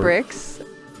fake lot of work. bricks.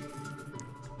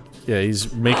 Yeah,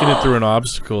 he's making it through an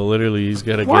obstacle. Literally, he's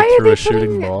got to Why get are through they a shooting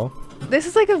putting- ball. This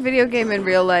is like a video game in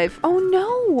real life. Oh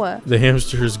no! The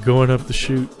hamster is going up the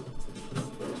chute.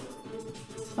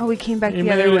 Oh, we came back He the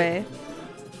other made it. way.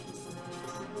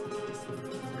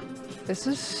 This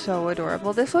is so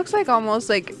adorable. This looks like almost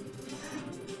like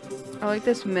I like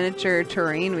this miniature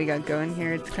terrain we got going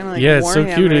here. It's kind of like Yeah, it's so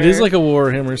cute. It is Warhammer. like a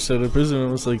Warhammer setup, isn't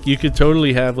it? It's like you could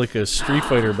totally have like a Street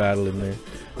Fighter battle in there.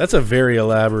 That's a very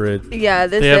elaborate. Yeah,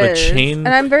 this They have a is. chain- and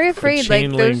I'm very afraid like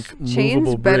chain those link chains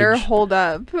movable better bridge. hold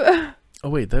up. Oh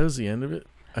wait, that was the end of it.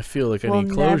 I feel like I We'll need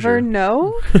never closure.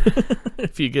 know.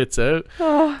 If he gets out,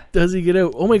 Oh, does he get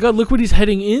out? Oh my God! Look what he's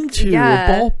heading into. Yeah.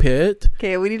 A ball pit.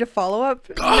 okay, we need to follow up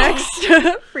next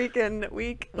freaking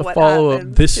week. A What follow up.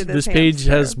 happens This to this page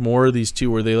hamster. has more of these too,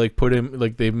 where they like put him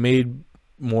like they've made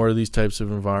more of these types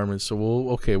of environments. So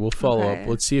we'll follow Okay. up.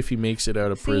 Let's see if he makes it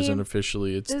out of prison See,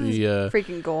 officially. It's This the is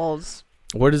freaking goals.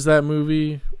 what is that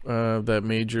movie? That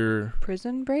major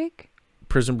Prison Break.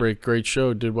 Prison Break, great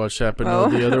show. Did watch that, but Oh.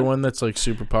 no, the other one that's like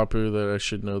super popular that I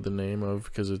should know the name of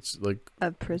because it's like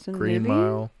A prison Green movie?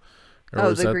 Mile. Or Oh,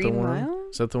 is the that Green one? Mile?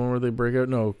 Is that the one where they break out?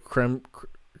 No,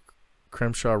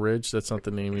 Cremshaw Ridge. That's not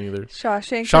the name either.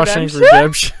 Shawshank Shawshank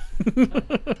Redemption?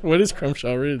 Redemption. What is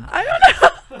Cremshaw Ridge? I don't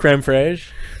know. Creme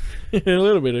fraiche. A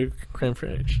little bit of Creme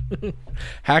fraiche.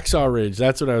 Hacksaw Ridge.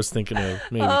 That's what I was thinking of.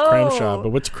 Maybe Oh. Cremshaw. But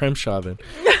what's Cremshaw then?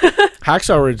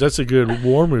 Hacksaw Ridge. That's a good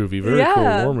war movie. Very cool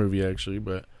Yeah. war movie, actually.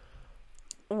 But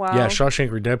Wow. yeah,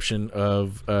 Shawshank Redemption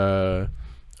of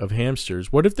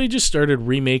hamsters. What if they just started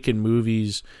remaking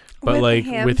movies, but With like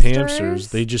with hamsters? hamsters?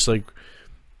 They just like,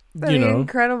 That'd you be know,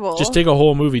 incredible. just take a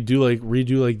whole movie,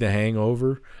 redo like The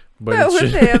Hangover, but Yeah, it's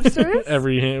with just- hamsters?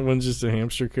 every one's just a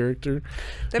hamster character.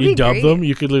 That'd You be dub great. them.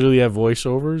 You could literally have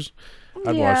voiceovers.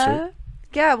 I'd watch it.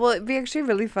 Yeah, well, it'd be actually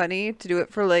really funny to do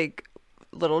it for like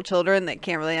little children that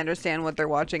can't really understand what they're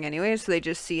watching anyway, so they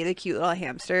just see the cute little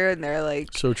hamster and they're like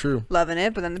So true. loving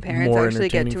it, but then the parents More actually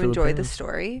get entertaining to for the enjoy the parents.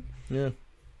 story. Yeah.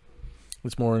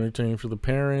 It's more entertaining for the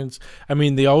parents. I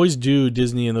mean, they always do,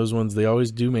 Disney and those ones, they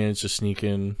always do manage to sneak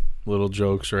in little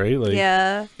jokes, right? Like,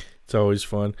 Yeah, it's always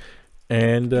fun.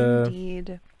 And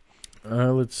indeed.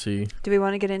 let's see. Do we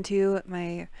want to get into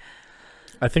my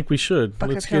I think we should. Fuck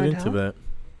Let's Up get Show and into Tell? that.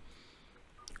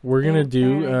 We're going to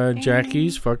do Okay.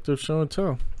 Jackie's Fucked Up Show and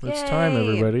Tell. It's time, Yay.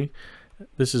 everybody.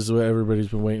 This is what everybody's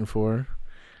been waiting for.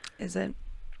 Is it?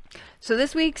 So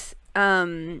this week's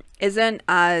isn't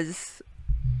as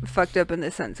fucked up in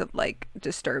the sense of like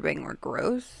disturbing or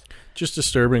gross. Just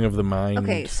disturbing of the mind.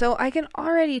 Okay, so I can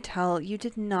already tell you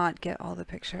did not get all the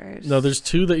pictures. No, there's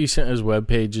two that you sent as web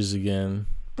pages again.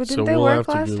 But So didn't they we'll work have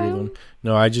to last Google time? them.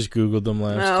 No, I just Googled them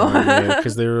last No. time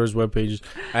because they were as web pages.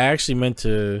 I actually meant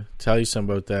to tell you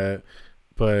something about that,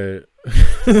 but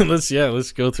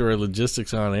let's go through our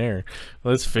logistics on air.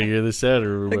 Let's figure this out,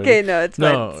 everybody. Okay, no, it's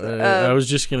No, fine. I was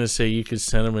just gonna say you could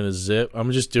send them in a zip.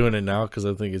 I'm just doing it now because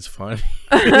I think it's funny.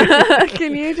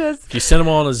 Can you just? If you send them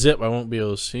all in a zip, I won't be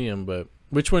able to see them. But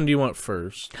which one do you want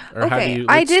first? Or how do Okay, you,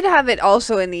 I let's- did have it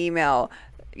also in the email.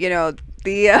 You know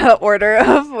the order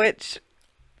of which.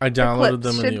 I downloaded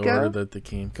clips them in should the order go? that they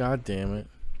came. God damn it!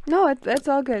 No, that's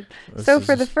all good. This So is-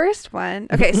 for the first one,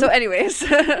 okay. So anyways,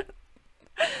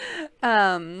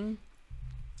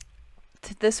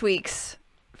 this week's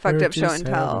fucked We're up show just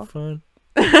and tell. having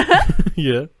Fun.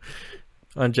 Yeah.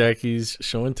 On Jackie's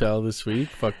show and tell this week,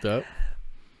 fucked up.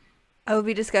 I will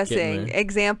be discussing there.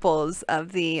 examples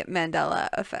of the Mandela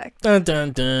effect. Dun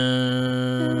dun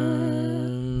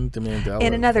dun. The Mandela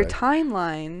In another effect.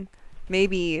 timeline,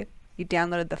 maybe you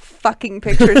downloaded the fucking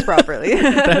pictures properly.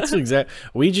 That's exact.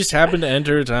 We just happened to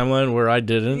enter a timeline where I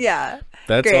didn't. Yeah.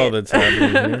 That's great. all that's happening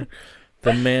here.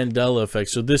 The Mandela effect.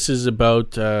 So this is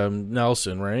about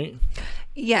Nelson, right?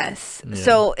 Yes. Yeah.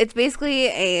 So it's basically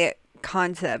a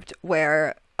concept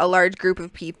where a large group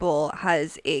of people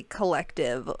has a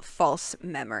collective false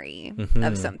memory Mhm.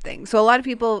 of something. So a lot of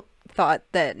people thought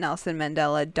that Nelson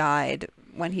Mandela died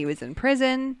when he was in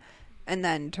prison, and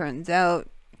then turns out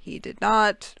he did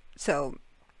not. So,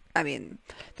 I mean,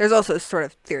 there's also sort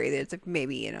of theory that it's like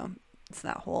maybe, you know, it's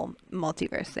that whole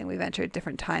multiverse thing. We've entered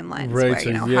different timelines Right, where, so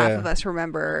you know, yeah. half of us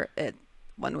remember it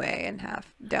one way and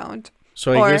half don't.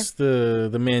 So I Or- guess the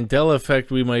Mandela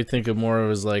effect we might think of more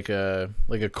of as like a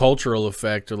cultural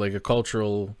effect or like a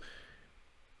cultural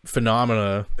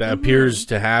phenomena that appears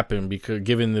to happen because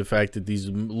given the fact that these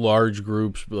large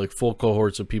groups, like full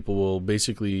cohorts of people, will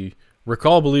basically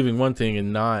recall believing one thing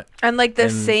and not And like the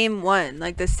And- same one,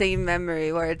 like the same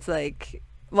memory where it's like,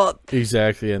 well,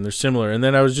 exactly, and they're similar. And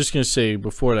then I was just gonna say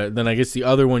before that, then I guess the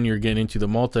other one you're getting into, the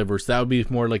multiverse, that would be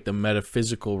more like the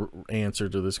metaphysical answer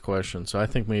to this question. So I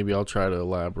think maybe I'll try to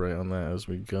elaborate on that as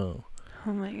we go.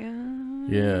 oh my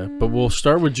god. Yeah, but we'll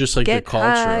start with just like Get the culture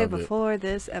high of it. before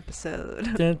this episode.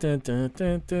 Dun, dun, dun,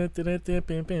 dun, dun, dun, dun, dun,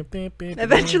 dun, dun, dun, dun.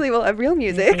 Eventually we'll have real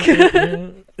music.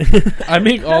 I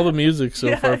make all the music so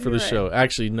Yeah, far for the you're right. show.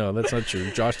 Actually, no, that's not true.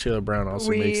 Josh Taylor Brown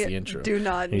also makes the intro. do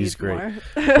not He's need great. more.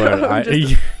 But I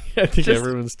Just I think just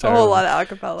everyone's a tired. whole of lot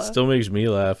it. of acapella. Still makes me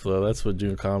laugh though. That's what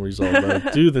doing comedy's all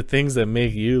about. Do the things that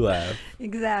make you laugh.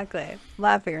 Exactly.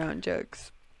 Laugh at your own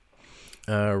jokes.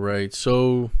 All right,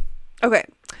 so Okay.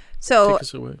 So take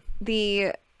us away.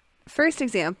 the first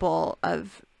example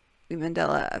of the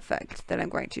Mandela effect that I'm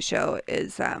going to show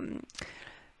is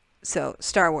so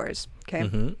Star Wars. Okay.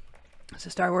 Hmm. So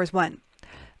Star Wars 1.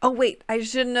 Oh wait, I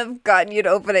shouldn't have gotten you to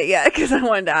open it yet because I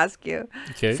wanted to ask you.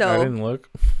 Okay, So- I didn't look.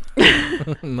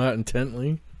 Not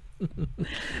intently.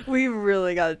 We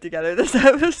really got it together this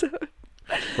episode.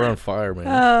 We're on fire,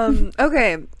 man.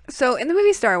 Okay, so in the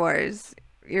movie Star Wars,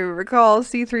 you recall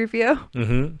C-3PO?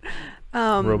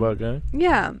 Mm-hmm. Robot guy.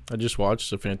 Yeah. I just watched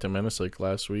The Phantom Menace like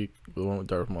last week, the one with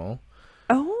Darth Maul.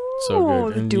 Oh, So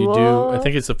good. the And duel. you do. I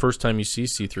think it's the first time you see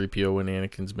C-3PO when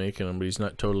Anakin's making him, but he's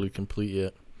not totally complete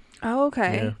yet. Oh,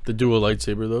 okay. Yeah. The dual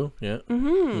lightsaber though. Yeah.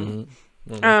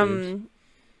 Mm-hmm. Mm-hmm.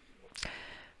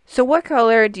 So what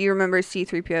color do you remember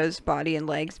C-3PO's body and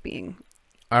legs being?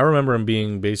 I remember him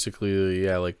being basically,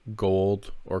 like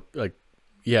gold or like,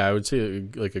 I would say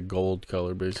like a gold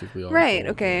color, basically. All Right,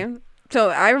 gold, okay. yeah. So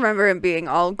I remember him being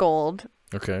all gold,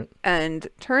 Okay. and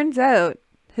turns out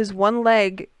his one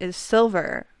leg is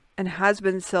silver and has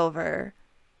been silver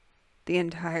the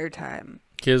entire time.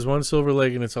 He has one silver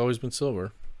leg and it's always been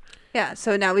silver. Yeah,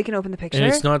 so now we can open the picture. And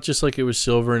it's not just like it was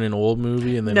silver in an old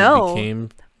movie and then No. it became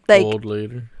Like, gold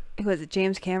later. who was it,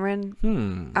 James Cameron?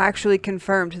 Hmm. Actually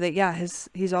confirmed that, yeah,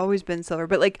 he's always been silver.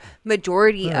 But, like,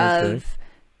 majority Oh, okay. of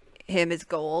him is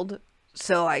gold.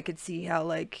 So I could see how,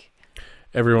 like...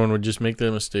 Everyone would just make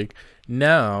that mistake.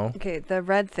 Now, Okay, the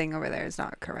red thing over there is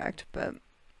not correct, but...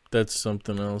 that's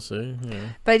something else, eh? Yeah.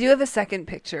 But I do have a second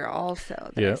picture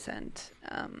also that I Yeah. sent.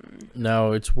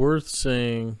 Now, it's worth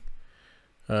saying...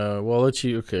 well, I'll let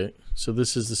you... Okay, so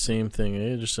this is the same thing,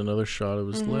 eh? Just another shot of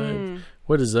his leg.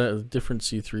 What is that? A different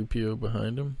C-3PO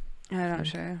behind him? I'm not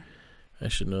sure. I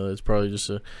should know. That's probably just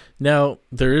a... Now,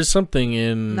 there is something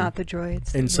in... Not the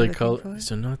droids. in that you're looking psychology. for.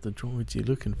 So not the droids you're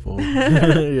looking for.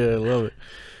 Yeah, I love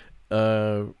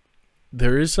it.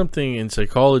 There is something in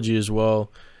psychology as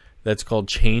well that's called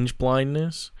change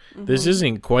blindness. This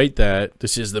isn't quite that.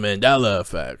 This is the Mandela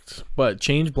effect. But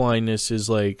change blindness is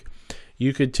like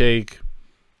you could take...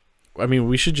 I mean,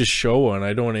 we should just show one.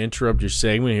 I don't want to interrupt your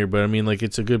segment here, but I mean, like,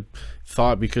 it's a good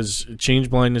thought because change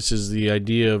blindness is the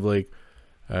idea of like...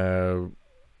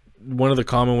 one of the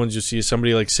common ones you see is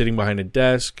somebody like sitting behind a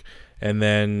desk, and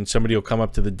then somebody will come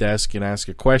up to the desk and ask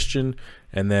a question,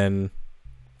 and then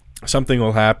something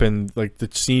will happen, like the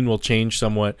scene will change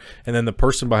somewhat, and then the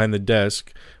person behind the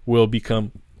desk will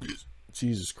become...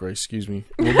 Jesus Christ, excuse me.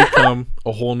 Will become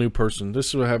a whole new person. This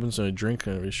is what happens in a drink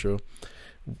kind of a show.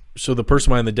 So the person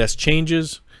behind the desk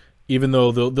changes, even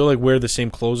though they'll like wear the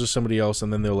same clothes as somebody else,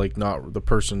 and then they'll like not... The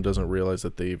person doesn't realize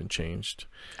that they even changed.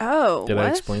 Oh, Did what? I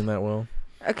explain that well?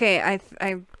 Okay, I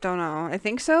don't know. I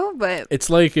think so, but... It's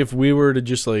like if we were to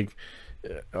just like...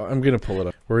 I'm going to pull it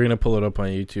up. We're going to pull it up on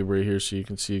YouTube right here so you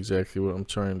can see exactly what I'm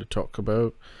trying to talk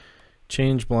about.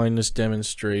 Change blindness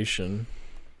demonstration.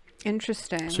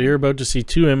 Interesting. So you're about to see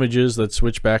two images that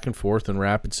switch back and forth in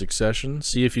rapid succession.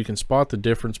 See if you can spot the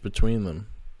difference between them.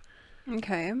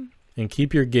 Okay. And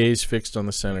keep your gaze fixed on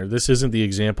the center. This isn't the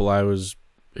example I was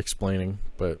explaining,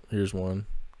 but here's one.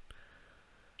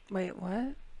 Wait,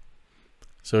 what?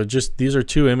 So just these are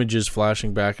two images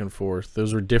flashing back and forth.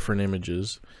 Those were different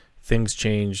images. Things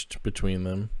changed between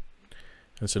them.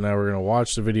 And so now we're going to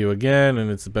watch the video again,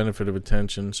 and it's the benefit of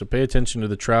attention. So pay attention to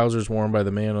the trousers worn by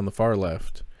the man on the far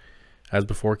left. As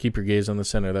before, keep your gaze on the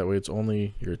center. That way it's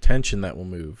only your attention that will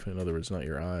move. In other words, not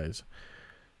your eyes.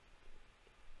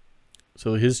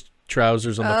 So his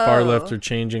trousers on the far left are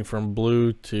changing from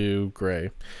blue to gray.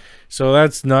 So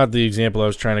that's not the example I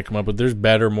was trying to come up with. There's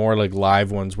better, more like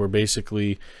live ones where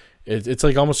basically it's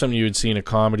like almost something you would see in a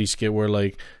comedy skit where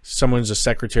like someone's a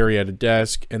secretary at a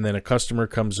desk and then a customer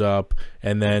comes up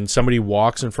and then somebody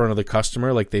walks in front of the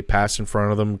customer, like they pass in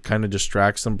front of them, kind of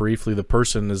distracts them briefly. The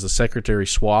person as the secretary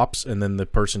swaps and then the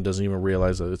person doesn't even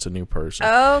realize that it's a new person.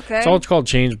 Oh, okay. It's all called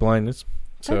change blindness.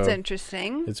 That's So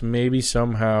interesting. it's maybe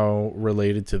somehow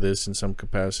related to this in some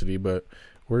capacity, but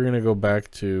we're going to go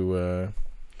back to...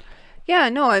 Yeah,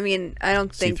 no, I mean, I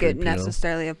don't think it C-3PO.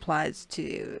 necessarily applies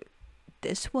to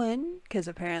this one, because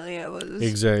apparently it was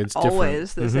Exactly, it's always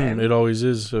different. the same. It always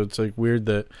is. So it's like weird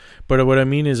that, but what I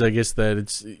mean is, I guess that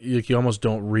it's like you almost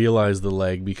don't realize the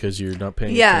leg because you're not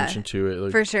paying attention to it.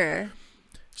 Like, for sure.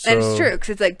 so, And it's true, because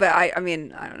it's like, but I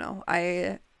mean, I don't know.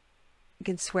 I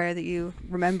can swear that you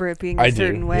remember it being a I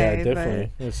certain do. way. Yeah,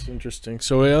 definitely. That's interesting.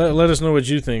 So let us know what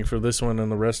you think for this one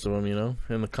and the rest of them. You know,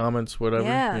 in the comments, whatever.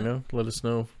 Yeah. You know, let us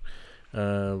know.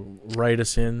 Write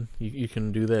us in. You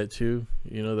can do that too.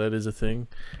 You know, that is a thing.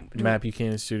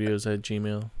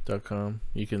 MapBuchananStudios@gmail.com.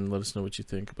 You can let us know what you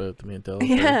think about the Mandela But,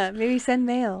 effect. yeah, maybe send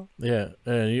mail. Yeah,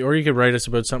 or you could write us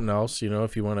about something else. You know,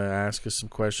 if you want to ask us some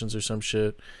questions or some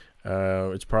shit.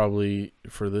 It's probably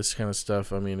for this kind of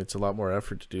stuff. I mean, it's a lot more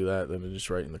effort to do that than to just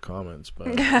write in the comments.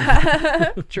 But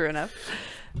True enough.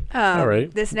 All right.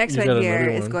 This next You one got here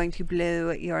another is one. going to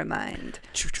blow your mind.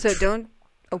 So don't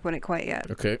open it quite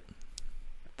yet. Okay.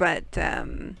 But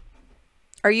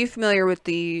are you familiar with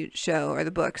the show or the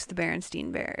books, The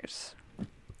Berenstain Bears?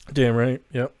 Damn right.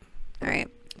 Yep. All right.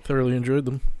 Thoroughly enjoyed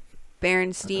them.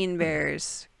 Berenstain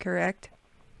Bears, correct?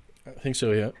 I think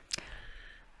so. Yeah.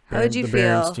 How would you the feel?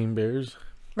 Berenstain Bears.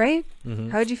 Right? Mm-hmm.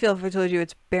 How would you feel if I told you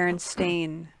it's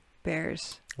Berenstain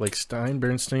Bears? Like Stein,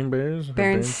 Berenstain Bears. Or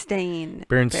Berenstain.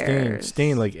 Berenstain. Bears.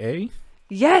 Stain like A.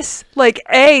 Yes, like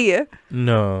A.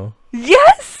 No.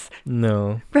 Yes.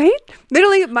 No. Right?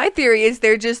 Literally, my theory is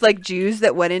they're just like Jews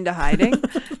that went into hiding.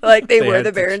 Like they were had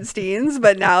the to- Berensteins,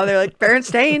 but now they're like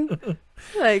Berenstain.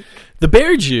 Like, The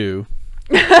Bear Jew.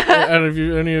 I don't know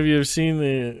if any of you have seen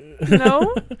the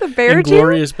no, the Bear Jew.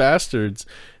 Inglorious Bastards.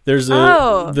 There's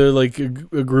Oh. they're like a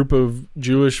group of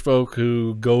Jewish folk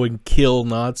who go and kill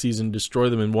Nazis and destroy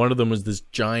them, and one of them was this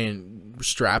giant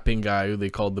strapping guy who they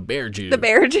called the Bear Jew. The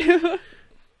Bear Jew.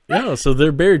 Yeah, so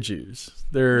they're Bear Jews.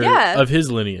 They're Yeah. of his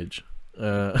lineage.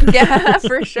 Yeah,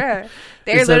 for sure.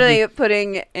 They're Is that literally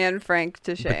putting Anne Frank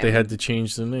to shame. But they had to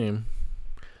change the name.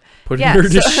 Putting Yeah, her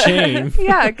to so- shame.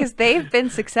 Yeah, because they've been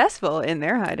successful in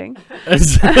their hiding.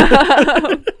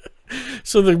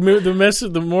 So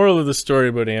the moral of the story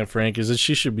about Anne Frank is that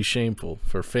she should be shameful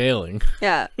for failing.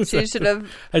 Yeah, she should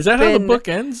have. Is that how the Been- book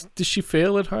ends? Did she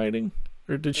fail at hiding,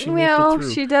 or did she Well, make it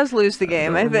through? she does lose the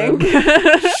game, I think.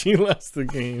 She lost the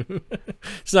game.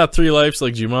 It's not 3 lives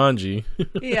like Jumanji.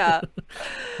 Yeah.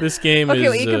 This game Okay, is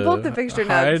well, you can pull up the picture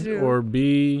now, hide too. or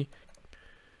be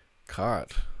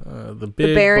caught. The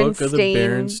big book of the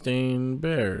Berenstain- Berenstain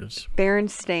Bears.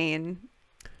 Berenstain.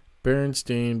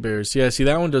 Berenstain Bears. Yeah, see,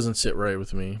 that one doesn't sit right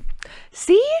with me.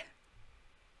 See?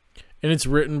 And it's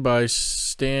written by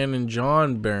Stan and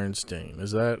John Berenstain. Is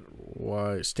that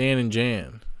why? Stan and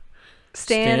Jan.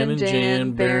 Stan and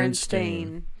Jan Berenstain.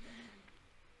 Berenstain.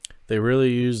 They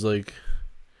really use like,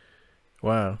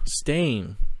 wow,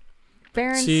 Stain.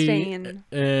 See, Berenstain.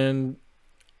 and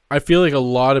I feel like a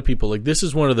lot of people, like, this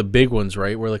is one of the big ones,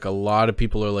 right? Where like a lot of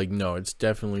people are like, no, it's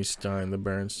definitely Stein, the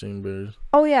Berenstain Bears.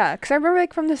 Oh, yeah, because I remember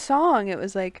like from the song, it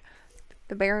was like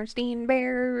the Berenstain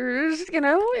Bears, you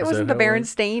know? It Is wasn't that the how it went?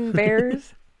 Berenstain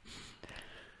Bears.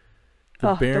 The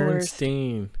Oh, the worst.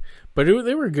 Berenstain. But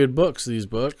they were good books, these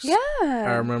books. I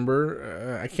Yeah.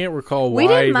 remember. I can't recall We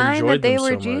why I didn't even mind enjoyed that they them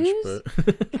were so Jews.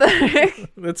 much, but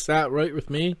that's not right with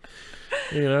me.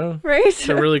 You know, Right?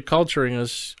 they're really culturing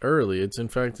us early. It's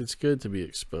good to be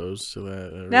exposed to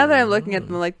that. Now that I'm looking at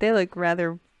them, like they look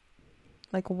rather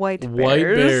like white White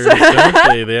bears, bears.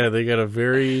 don't they? Yeah, they got a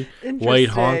very white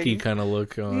honky Interesting. kind of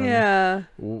look on. Yeah.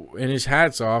 And his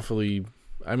hat's awfully.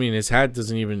 I mean, his hat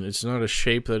doesn't even. It's not a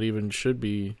shape that even should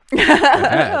be a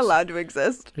hat. Allowed to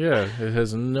exist. Yeah, it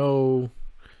has no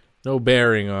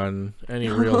bearing on any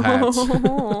real hats.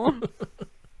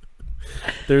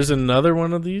 There's another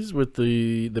one of these with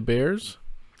the bears.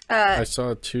 I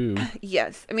saw 2.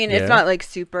 Yes. I mean, Yeah. it's not like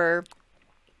super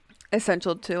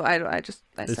essential to. I It's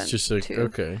sent just like 2.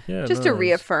 okay, yeah, Just to no, it's-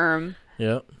 reaffirm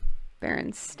Yeah,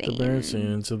 Berenstain. the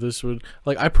Berenstain. So this would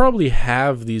like I probably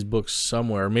have these books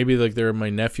somewhere. Maybe like my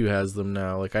nephew has them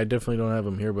now. Like I definitely don't have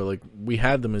them here, but like we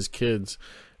had them as kids.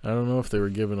 I don't know if they were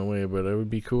given away, but it would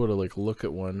be cool to like look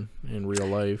at one in real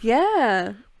life.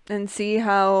 Yeah. And see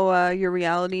how your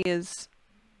reality is.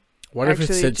 What if it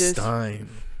Actually, said just- Stein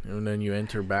and then you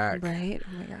enter back Right?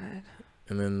 Oh my god.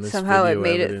 and then this Somehow it video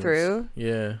made evidence. it through.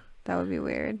 Yeah, That would be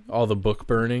weird. all the book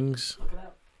burnings. Look it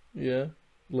up. Yeah,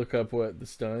 look up what the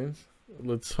Steins.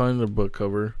 Let's find the book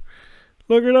cover.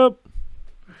 Look it up.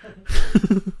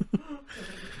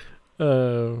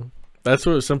 That's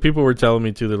what some people were telling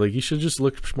me too. They're like, you should just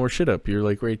look more shit up. You're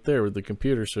like right there with the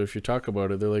computer. So if you talk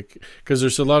about it, they're like, because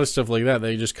there's a lot of stuff like that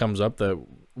just comes up that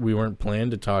we weren't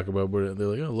planned to talk about. But they're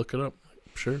like, oh, look it up.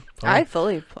 Sure. I Fine.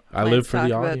 fully. I plan live to for the talk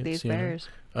about audience, these you know. bears.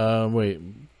 Wait,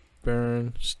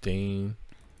 Berenstain.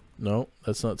 No,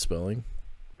 that's not spelling.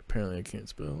 Apparently, I can't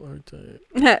spell or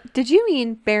type. Did you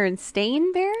mean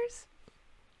Berenstain Bears?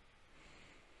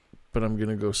 But I'm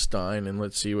gonna go Stein and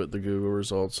let's see what the Google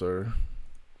results are.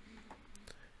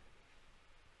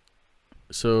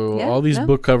 So Yeah, all these no.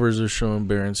 book covers are showing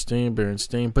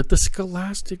Berenstain, but the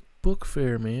Scholastic Book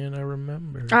Fair, man, I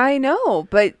remember. I know,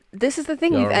 but this is the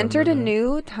thing. Y'all We've entered a remember that?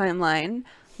 new timeline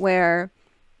where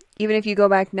even if you go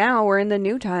back now, we're in the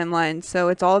new timeline. So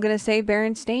it's all going to say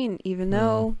Berenstain, even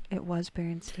though it was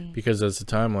Berenstain. Because that's the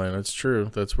timeline. That's true.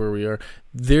 That's where we are.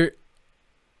 There,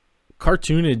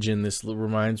 cartoonage in this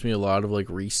reminds me a lot of like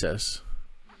Recess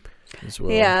as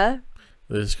well. Yeah.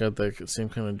 It's got that same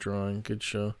kind of drawing. Good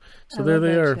show. So I there love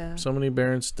they that are. show. So many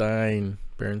Berenstain.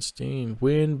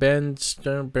 When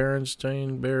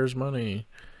Berenstain bears money.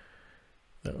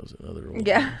 That was another one.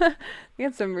 Yeah. We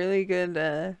had some really good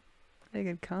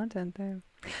content there.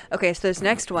 Okay, so this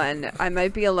next one, I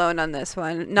might be alone on this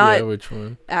one. Not Yeah, which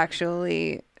one?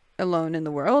 actually alone in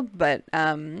the world, but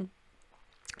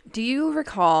do you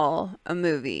recall a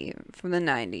movie from the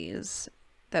 90s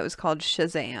that was called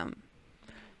Shazam?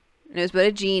 And it was about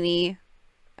a genie,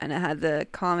 and it had the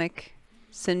comic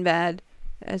Sinbad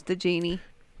as the genie.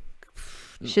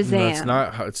 Shazam.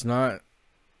 No, it's not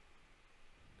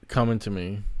coming to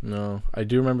me. No, I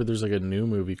do remember there's like a new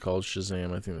movie called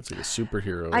Shazam. I think that's like a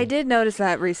superhero. I did notice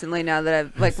that recently. Now that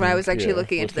I've when I was actually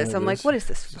looking into this, I'm like, what is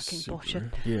this fucking bullshit?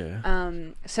 Yeah.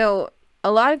 So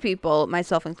a lot of people,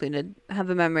 myself included,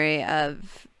 have a memory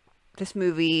of this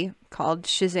movie called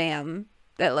Shazam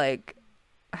that like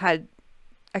had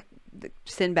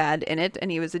Sinbad in it,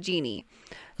 and he was a genie.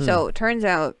 So it turns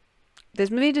out this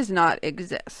movie does not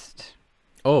exist.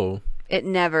 Oh. It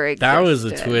never existed. That was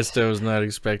a twist I was not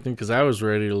expecting because I was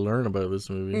ready to learn about this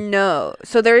movie. No.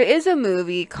 So there is a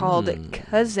movie called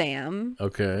Kazam.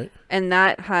 Okay. And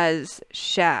that has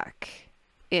Shaq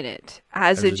in it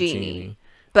as a genie.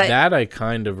 But that I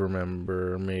kind of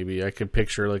remember, maybe. I could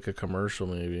picture like a commercial,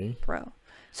 maybe. Bro.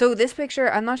 So this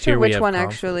picture, I'm not sure which one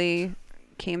actually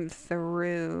came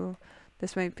through.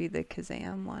 This might be the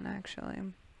Kazam one, actually.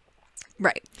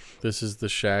 Right. This is the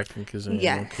Shaq and Kazam.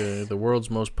 Yes. Okay. The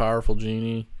world's most powerful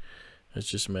genie. It's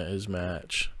just met his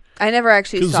match. I never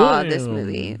actually saw this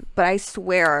movie, but I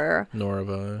swear. Nor have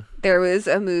I. There was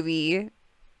a movie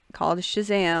called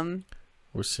Shazam.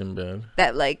 With Sinbad.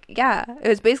 That like, yeah, it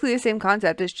was basically the same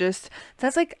concept. It's just,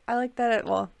 that's like, I like that,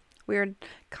 weird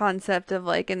concept of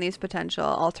like in these potential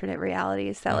alternate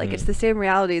realities that like it's the same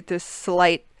reality, there's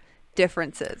slight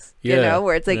differences, you know,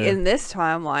 where it's like in this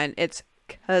timeline, it's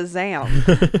Kazam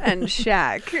and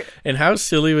Shaq. And how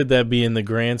silly would that be in the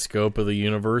grand scope of the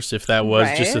universe if that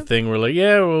was just a thing where like,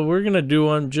 yeah, well, we're going to do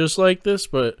one just like this,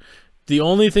 but the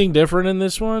only thing different in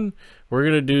this one, we're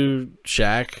going to do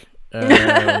Shaq.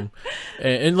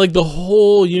 And like the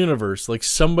whole universe, like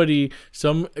some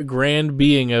grand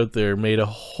being out there made a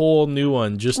whole new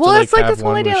one just to like it's like have this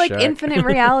whole one idea with like Shaq. infinite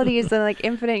realities and like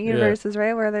infinite universes,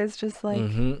 right? Where there's just like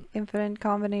infinite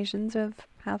combinations of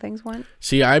how things went.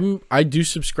 See, I do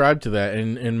subscribe to that,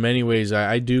 and in many ways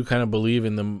I do kind of believe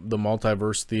in the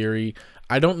multiverse theory.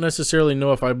 I don't necessarily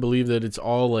know if I believe that it's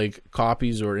all like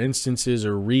copies or instances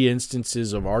or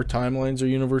re-instances of our timelines or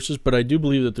universes, but I do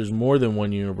believe that there's more than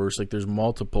one universe. Like there's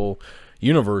multiple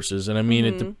universes, and I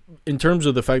mean in terms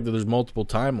of the fact that there's multiple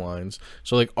timelines.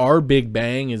 So like our Big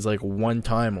Bang is like one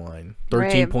timeline,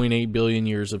 13.8 billion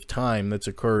years of time that's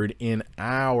occurred in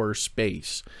our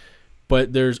space.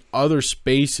 But there's other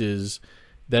spaces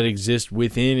that exist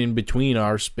within and between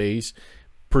our space,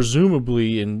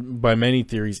 presumably, and by many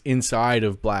theories, inside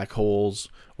of black holes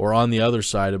or on the other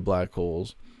side of black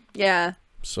holes. Yeah.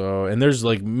 So, and there's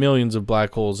like millions of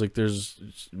black holes. Like there's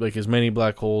like as many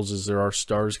black holes as there are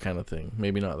stars, kind of thing.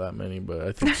 Maybe not that many, but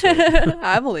I think so.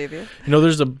 I believe you. You know,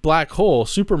 there's a black hole,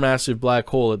 supermassive black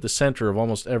hole at the center of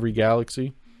almost every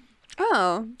galaxy.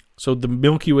 Oh. So the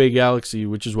Milky Way galaxy,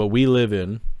 which is what we live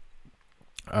in.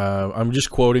 I'm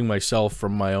just quoting myself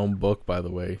from my own book, by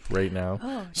the way, right now.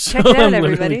 Oh, so check it out, I'm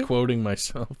everybody. literally quoting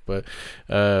myself, but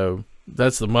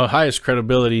that's the highest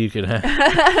credibility you can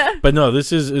have. But no,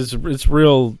 this it's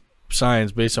real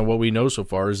science based on what we know so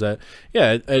far. Is that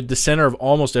at the center of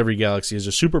almost every galaxy is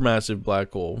a supermassive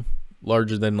black hole,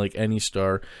 larger than like any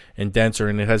star and denser,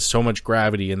 and it has so much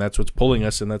gravity, and that's what's pulling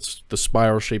us, and that's the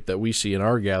spiral shape that we see in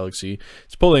our galaxy.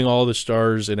 It's pulling all the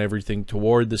stars and everything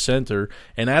toward the center,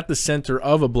 and at the center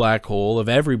of a black hole, of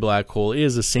every black hole,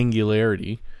 is a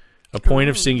singularity, a point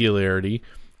of singularity,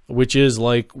 which is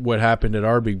like what happened at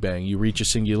our Big Bang. You reach a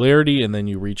singularity and then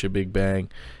you reach a Big Bang.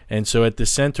 And so at the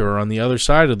center or on the other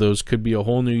side of those could be a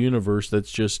whole new universe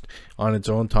that's just on its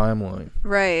own timeline.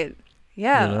 Right.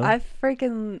 Yeah, You know? I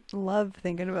freaking love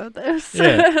thinking about this.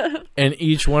 Yeah. And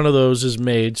each one of those is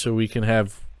made so we can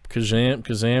have Kazam and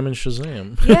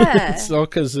Shazam. Yeah. It's all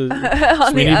because we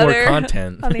On need the more other-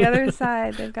 content. On the other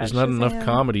side, they've got There's not enough Shazam.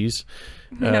 comedies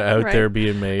No, out right. there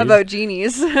being made. About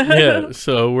genies. Yeah,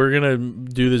 so we're going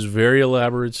to do this very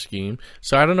elaborate scheme.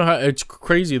 So I don't know how, it's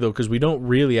crazy though, because we don't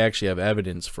really actually have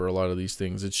evidence for a lot of these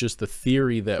things. It's just the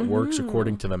theory that works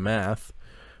according to the math,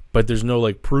 but there's no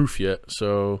like proof yet.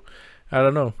 So I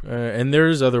don't know. And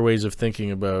there's other ways of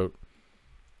thinking about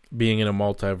being in a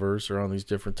multiverse or on these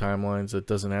different timelines that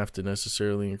doesn't have to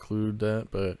necessarily include that,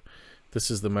 but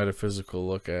this is the metaphysical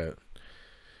look at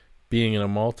being in a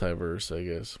multiverse, I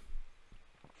guess,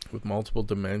 with multiple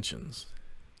dimensions.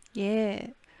 Yeah.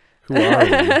 Who are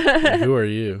you? Who are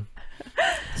you?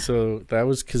 So that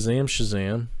was Kazam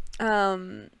Shazam.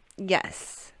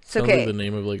 Yes. Sounds Okay. like the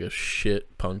name of like a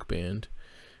shit punk band.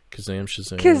 Kazam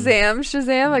Shazam.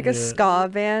 Shazam, like a Yeah. ska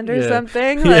band or Yeah.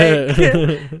 something. Yeah.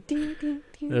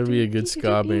 Like That'd be a good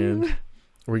ska band.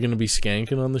 We're gonna be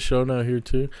skanking on the show now here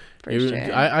too. For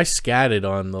sure. I scatted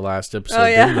on the last episode, Oh,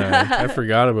 yeah. didn't I? I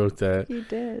forgot about that. You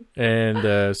did.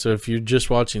 And so if you're just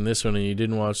watching this one and you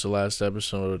didn't watch the last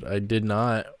episode, I did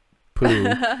not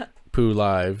poo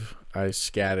live. I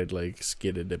scatted like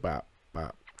skidded bop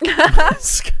bop.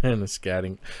 It's kind of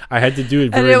scatting. I had to do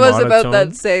it very And it was monotone. about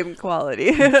that same quality.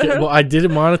 Yeah, well, I did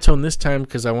it monotone this time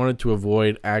because I wanted to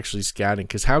avoid actually scatting.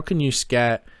 Because how can you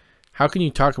scat? How can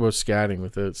you talk about scatting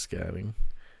without scatting?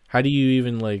 How do you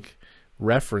even like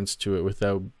reference to it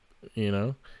without, you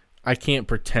know? I can't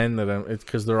pretend that I'm. It's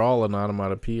because they're all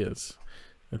onomatopoeias.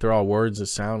 They're all words that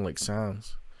sound like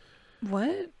sounds.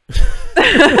 What?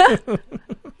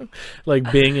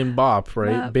 Like bing and bop,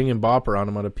 right? Bop. Bing and bop are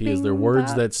onomatopoeias. Bing, They're words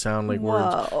bop. that sound like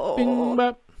words. Whoa. Bing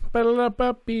bop,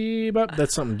 ba-da-da-bop, bee, bop.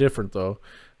 That's something different, though.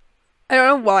 I don't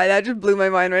know why. That just blew my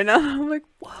mind right now. I'm like,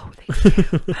 whoa.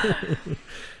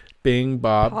 Bing,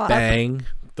 bop, Pop. bang.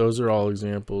 Those are all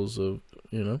examples of,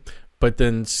 you know. But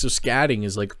then so scatting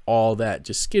is like all that.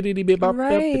 Just skiddity bip bop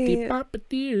Right. bop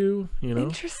you know.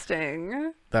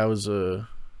 Interesting. That was a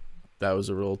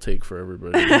real take for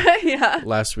everybody. Yeah.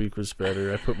 Last week was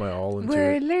better. I put my all into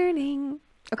We're it. learning.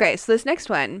 Okay, so this next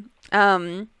one,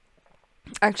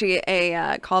 actually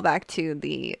a callback to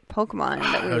the Pokemon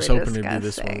that we I was were hoping discussing. it'd be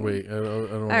this one. Wait, I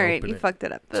don't All wanna right, open you it. fucked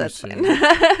it up, but Too that's soon.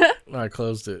 fine. I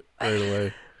closed it right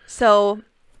away. So,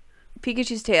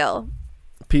 Pikachu's tail.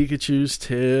 Pikachu's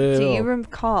tail. Do you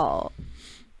recall?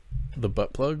 The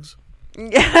butt plugs?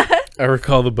 Yeah. I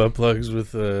recall the butt plugs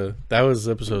with that was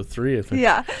episode 3, I think.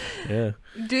 Yeah. Yeah.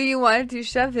 Do you want to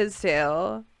shove his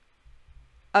tail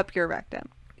up your rectum?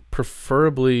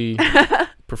 Preferably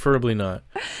not.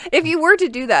 If you were to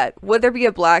do that, would there be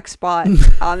a black spot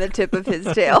on the tip of his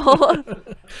tail?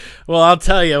 Well, I'll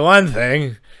tell you one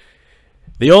thing.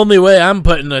 The only way I'm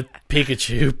putting a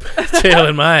Pikachu tail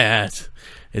in my ass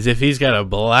is if he's got a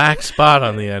black spot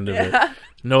on the end of it.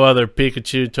 No other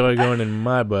Pikachu toy going in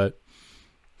my butt.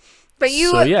 But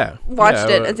you So, yeah. watched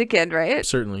Yeah, it as a kid, right?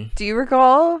 certainly. Do you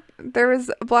recall there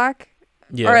was a black,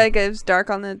 Yeah. or like it was dark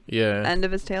on the Yeah. end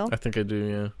of his tail? I think I do,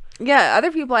 yeah. Yeah,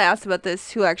 other people I asked about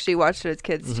this who actually watched it as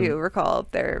kids Mm-hmm. too recall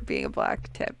there being a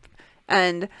black tip.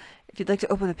 And if you'd like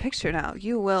to open the picture now,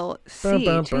 you will see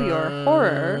to your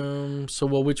horror So,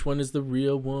 well, which one is the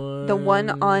real one? the one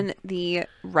on the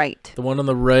right. The one on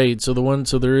the right. So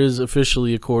there is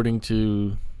officially, according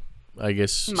to, I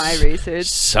guess, My research.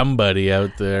 somebody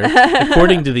out there,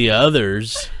 according to the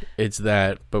others, it's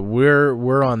that. But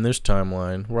we're on this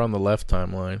timeline. We're on the left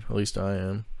timeline. At least I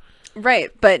am. Right,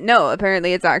 but no,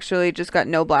 apparently it's actually just got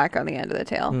no black on the end of the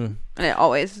tail. Hmm. And it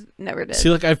always never did. See,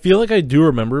 like, I feel like I do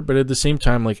remember, but at the same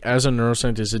time, like, as a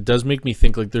neuroscientist, it does make me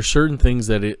think, like, there's certain things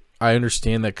that I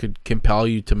understand that could compel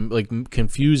you to, like,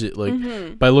 confuse it.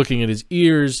 Like, by looking at his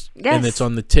ears and Yes. it's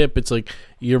on the tip, it's like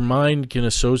your mind can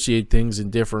associate things in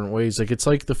different ways. Like, it's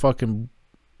like the fucking,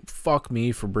 fuck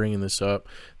me for bringing this up,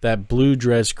 that blue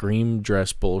dress, green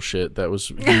dress bullshit that was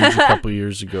huge a couple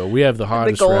years ago. We have the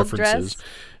hottest gold references. dress?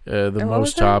 The Or what was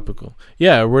most that? topical.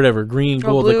 Yeah, or whatever. Green, Or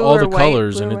gold, like blue all the or white,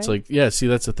 colors. blue And or it's white? like, yeah, see,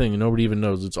 that's the thing. Nobody even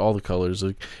knows. It's all the colors.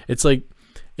 Like,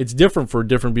 it's different for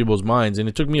different people's minds. And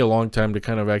it took me a long time to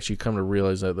kind of actually come to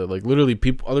realize that like, literally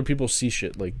other people see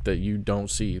shit like that you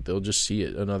don't see. They'll just see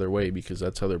it another way because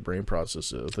that's how their brain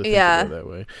processes it. They think Yeah. about it that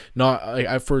way.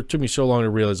 It took me so long to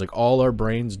realize, like, all our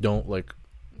brains don't, like,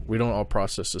 we don't all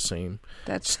process the same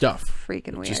That's stuff. freaking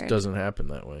It weird. just doesn't happen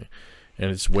that way. And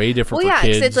it's way different Well, for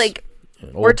yeah, kids. 'cause it's like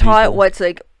and we're old taught people. what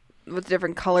the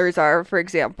different colors are, for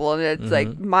example, and it's like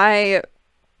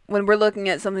when we're looking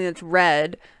at something that's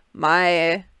red,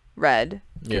 my red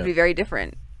could Yeah. be very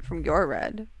different from your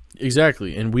red.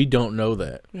 Exactly, and we don't know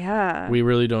that. Yeah. We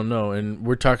really don't know, and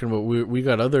we're talking about we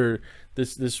got other.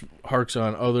 This harks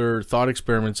on other thought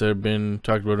experiments that have been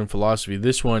talked about in philosophy.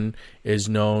 This one is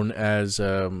known as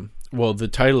the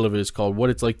title of it is called "What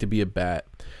It's Like to Be a Bat,"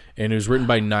 and it was written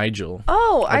by Nigel.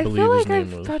 Oh, I believe feel his like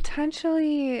name I've was.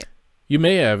 potentially. You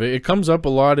may have. It comes up a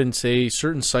lot in, say,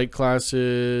 certain psych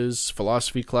classes,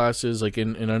 philosophy classes, like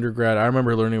in undergrad. I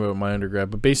remember learning about my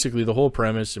undergrad, but basically the whole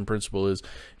premise and principle is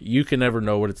you can never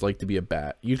know what it's like to be a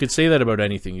bat. You could say that about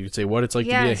anything. You could say what it's like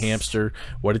to be a Yes. hamster,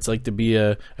 what it's like to be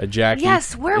a jackie.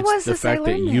 Yes, where It's was the this I fact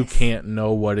that learned you this? can't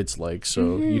know what it's like,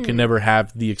 so you can never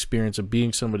have the experience of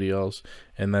being somebody else,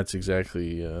 and that's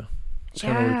exactly it's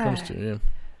kind of what it comes to. Yeah.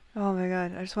 Oh my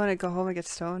god, I just want to go home and get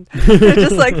stoned.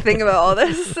 Just like think about all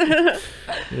this.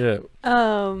 Yeah.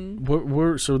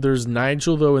 So there's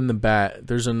Nigel though in the bat.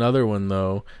 There's another one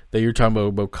though that you're talking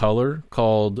about color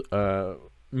called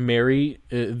Mary.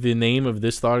 The name of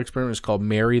this thought experiment is called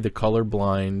Mary the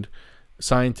Colorblind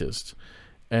Scientist,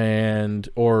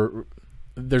 so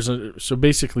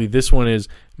basically this one is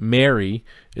Mary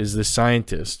is the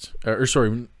scientist,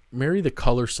 Mary the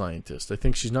color scientist. I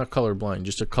think she's not colorblind,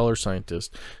 just a color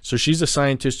scientist. So she's a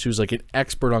scientist who's like an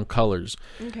expert on colors.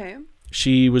 Okay.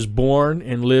 She was born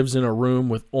and lives in a room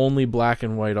with only black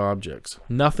and white objects.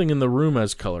 Nothing in the room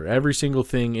has color. Every single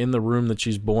thing in the room that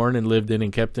she's born and lived in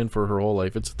and kept in for her whole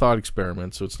life. It's a thought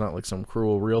experiment, so it's not like some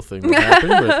cruel real thing that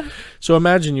happened. But, so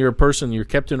imagine you're a person, you're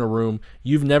kept in a room.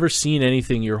 You've never seen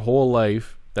anything your whole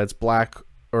life that's black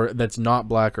or that's not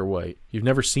black or white. You've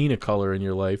never seen a color in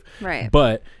your life. Right.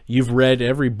 But you've read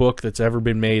every book that's ever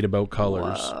been made about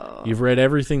colors. Whoa. You've read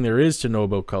everything there is to know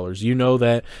about colors. You know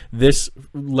that this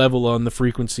level on the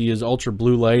frequency is ultra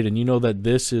blue light, and you know that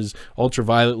this is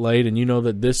ultraviolet light, and you know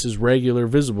that this is regular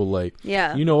visible light.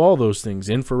 Yeah. You know all those things,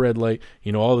 infrared light,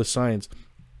 you know all the science.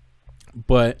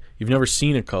 But you've never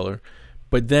seen a color.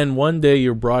 But then one day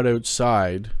you're brought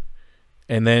outside,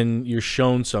 and then you're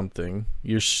shown something.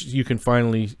 You can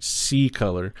finally see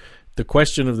color. The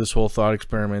question of this whole thought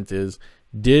experiment is,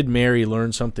 did Mary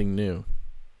learn something new?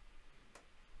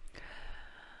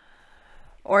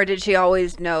 Or did she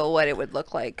always know what it would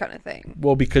look like, kind of thing?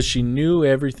 Well, because she knew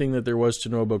everything that there was to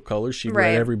know about colors. She Right.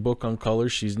 read every book on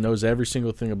colors. She knows every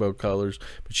single thing about colors,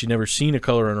 but she'd never seen a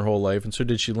color in her whole life. And so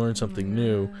did she learn something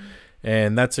new?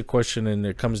 And that's a question, and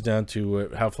it comes down to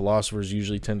how philosophers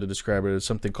usually tend to describe it as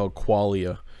something called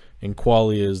qualia. And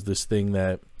qualia is this thing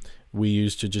that we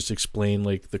use to just explain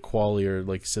like the qualia, or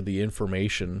like I said, the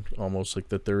information, almost like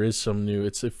that there is some new.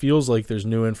 It feels like there's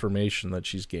new information that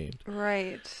she's gained,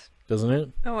 Right. doesn't it?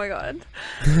 Oh my god.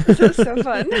 This is so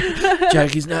fun.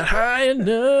 Jackie's not high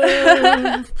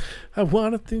enough. I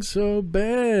want to think so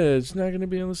bad. It's not gonna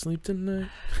be able to sleep tonight.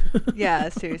 Yeah,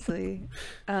 seriously.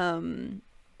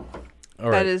 All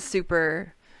That right. is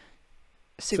super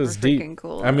it's freaking deep.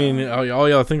 cool. I mean, all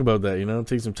y'all think about that.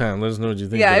 Take some time. Let us know what you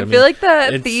think. yeah, But, I feel like the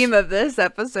it's- theme of this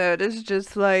episode is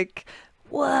just like,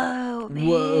 whoa, man.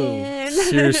 Whoa.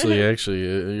 Seriously, actually,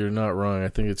 you're not wrong. I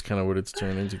think it's kind of what it's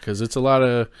turned into, because it's a lot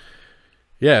of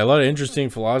interesting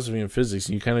philosophy and physics.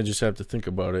 And you kind of just have to think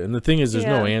about it. And the thing is, there's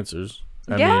no Yeah. answers.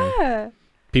 I mean, Yeah.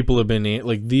 people have been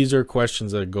like, these are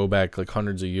questions that go back like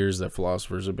hundreds of years that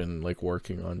philosophers have been like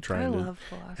working on, I trying to love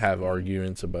philosophy. have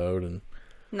arguments about. And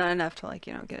Not enough to like,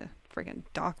 get a freaking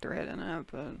doctorate in it,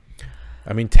 but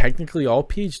I mean, technically, all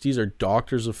PhDs are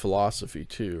doctors of philosophy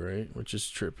too, right? Which is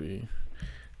trippy.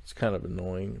 It's kind of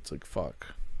annoying. It's like, fuck.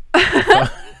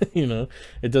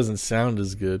 It doesn't sound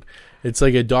as good. It's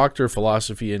like a doctor of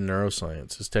philosophy in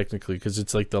neuroscience is technically, because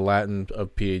it's like the Latin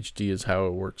of PhD is how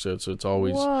it works out. So it's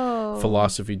always whoa.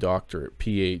 philosophy doctorate,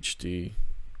 PhD,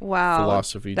 Wow.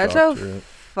 philosophy That's how doctorate.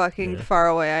 fucking Yeah. far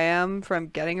away I am from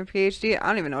getting a PhD. I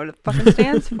don't even know what it fucking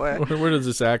stands for. Where does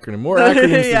this acronym? More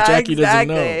acronyms Yeah, that Jackie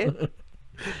doesn't exactly. know.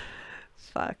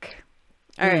 Fuck.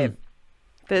 All right. Mm.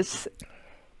 This.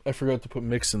 I forgot to put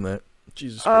mix in that.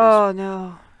 Jesus Christ. Oh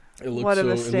no. It looked what a It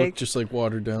mistake. looked just like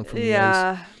watered down from the ice.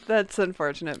 Yeah, that's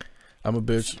unfortunate. I'm a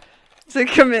bitch. It's a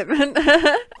commitment.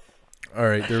 All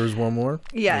right, there was one more.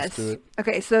 Yes. Let's do it.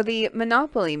 Okay, so the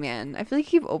Monopoly Man. I feel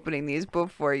like you keep opening these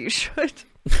before you should.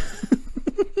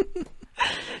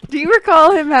 Do you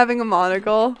recall him having a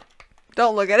monocle?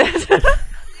 Don't look at it.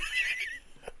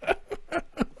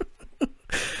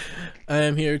 I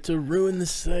am here to ruin the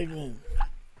segment.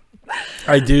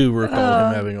 I do recall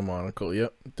him having a monocle.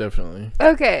 Yep, definitely.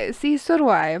 Okay, see, so do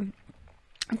I.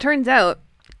 Turns out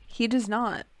he does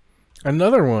not.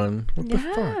 Another one. What the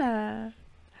fuck? Yeah.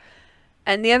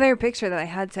 And the other picture that I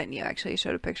had sent you actually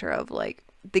showed a picture of like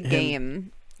the Him.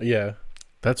 game. Yeah,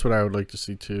 that's what I would like to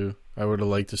see too. I would have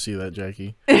liked to see that,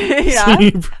 Jackie.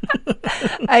 Yeah,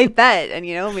 I bet. And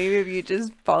maybe if you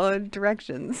just followed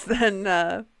directions,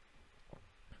 then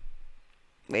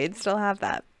we'd still have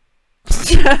that.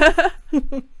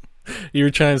 You were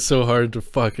trying so hard to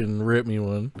fucking rip me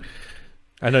one.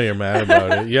 I know you're mad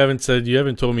about it. You haven't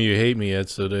told me you hate me yet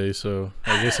today, so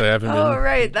I guess I haven't been. Oh,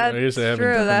 right. That's I guess I haven't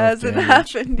true. done That enough hasn't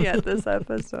damage. happened yet this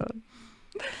episode.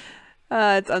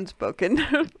 It's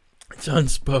unspoken. It's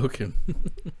unspoken.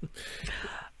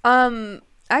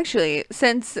 Actually,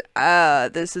 since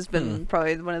this has been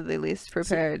probably one of the least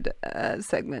prepared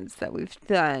segments that we've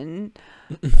done,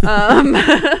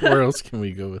 Where else can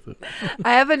we go with it?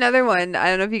 I have another one. I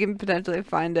don't know if you can potentially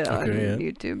find it on Okay, yeah.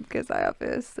 YouTube because I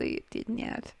obviously didn't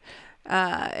yet.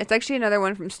 It's actually another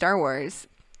one from Star Wars.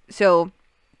 So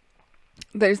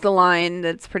there's the line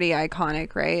that's pretty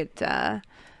iconic, right?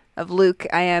 Of Luke,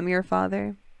 "I am your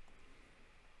father."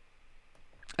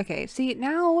 Okay, see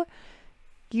now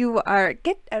you are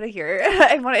get out of here.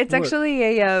 It's What?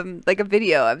 actually a like a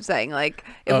video. I'm saying like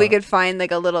if we Oh. could find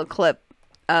like a little clip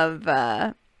of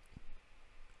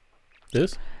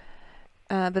This?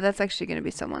 but that's actually going to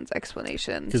be someone's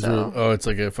explanation. Because So. it's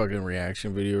like a fucking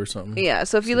reaction video or something. Yeah,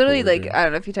 so if It's you like what literally we're like, doing. I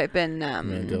don't know if you type in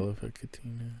Mandela effect,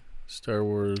 Katina, Star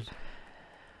Wars,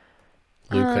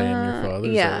 Luke, I am your father.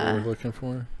 Is that yeah. what we're looking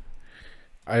for?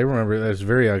 I remember that's a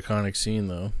very iconic scene,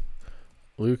 though.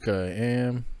 Luke, I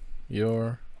am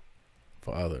your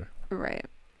father. Right.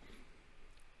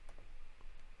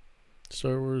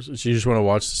 Star Wars. So you just want to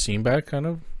watch the scene back, kind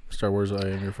of? Star Wars, I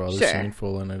am your father Sure. scene,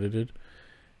 full unedited.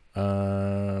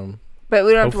 But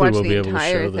we don't have to Hopefully watch we'll the be able to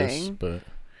entire show thing. this, but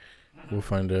we'll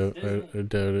find out. I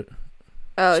doubt it.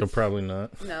 Oh, So it's, probably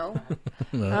not. no.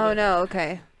 No. Oh no.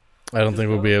 Okay. I don't think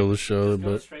we'll be able to show it, Just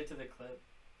go but straight to the clip.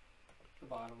 The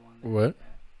bottom one. what? Yeah.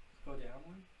 Go down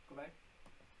one. Go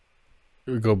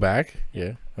back. Go back?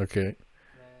 Yeah. Okay. And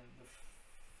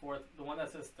then the one that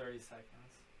says 30 seconds.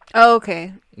 Oh,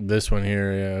 okay. This one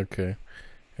here, yeah, okay.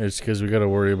 It's because we got to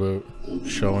worry about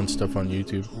showing stuff on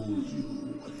YouTube.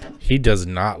 He does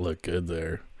not look good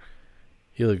there.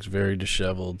 He looks very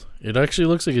disheveled. It actually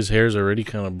looks like his hair's already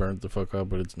kind of burnt the fuck up,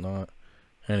 but it's not.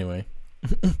 Anyway.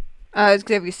 Have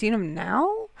you seen him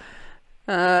now?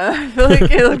 I feel like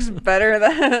it looks better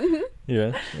then.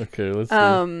 Yeah. Okay. Let's see.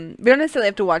 We don't necessarily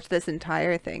have to watch this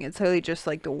entire thing. It's really just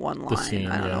like the one line. scene,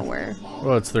 I don't yeah. know where.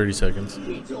 Well, it's 30 seconds.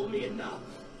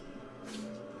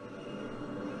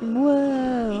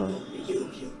 Whoa.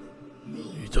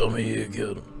 You told me you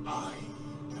killed him.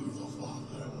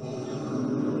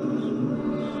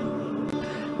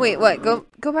 Wait, what? Go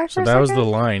back So for a that second. was the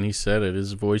line. He said it.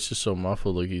 His voice is so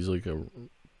muffled, like he's like a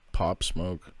Pop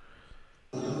Smoke.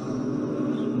 I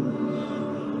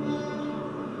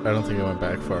don't think I went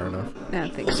back far enough. I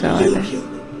don't think so either.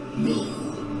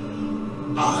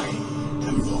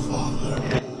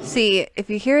 See, if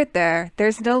you hear it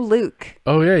there's no Luke.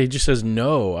 Oh yeah, he just says,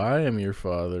 "No, I am your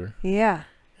father." Yeah.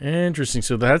 Interesting.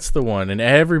 So that's the one, and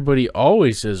everybody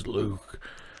always says, "Luke,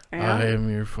 Yeah. I am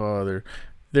your father."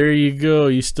 There you go.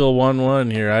 You still won one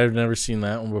here. I've never seen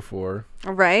that one before.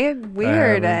 Right?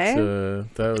 Weird, eh?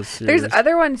 That was serious. There's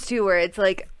other ones too where it's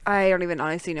like I don't even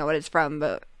honestly know what it's from,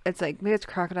 but it's like maybe it's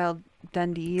Crocodile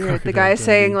Dundee or the Crocodile guy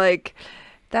saying Dundee. like,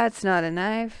 "That's not a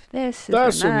knife. This is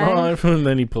That's a knife." knife. And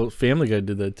then Family Guy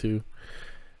did that too.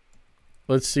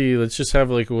 Let's see. Let's just have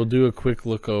we'll do a quick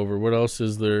look over. What else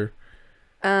is there?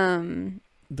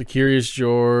 The Curious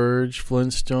George,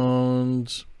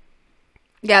 Flintstones.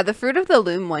 Yeah, the Fruit of the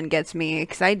Loom one gets me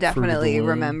because I of the definitely Loom.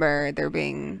 remember there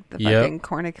being the Yep. fucking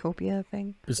cornucopia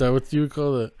thing. Is that what you would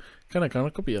call that? Kind of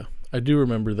cornucopia. I do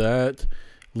remember that.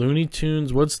 Looney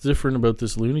Tunes. What's different about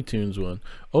this Looney Tunes one?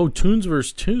 Oh, Tunes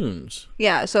versus Tunes.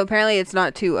 Yeah, so apparently it's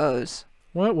not two O's.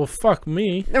 What? Well, fuck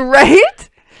me. Right?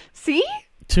 See?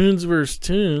 Tunes versus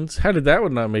Tunes. How did that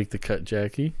one not make the cut,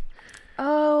 Jackie?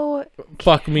 Oh.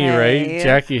 Fuck me, right? Okay.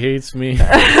 Jackie hates me.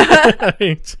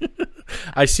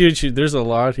 I see what you. There's a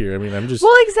lot here. I mean, I'm just.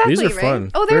 Well, exactly, These are right?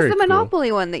 fun. Oh, there's Very the cool.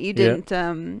 Monopoly one that you Yeah.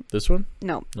 didn't. This one?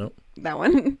 No. Nope. That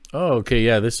one. Oh, okay.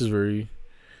 Yeah, this is very.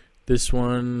 This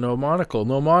one, no monocle.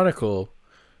 No monocle.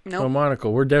 No Nope.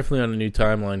 monocle. We're definitely on a new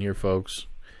timeline here, folks.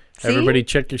 See? Everybody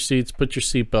check your seats. Put your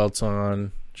seatbelts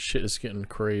on. Shit is getting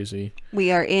crazy.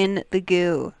 We are in the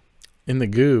goo. In the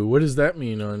goo. What does that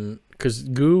mean on... Because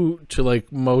goo, to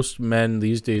like most men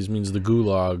these days, means the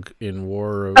gulag in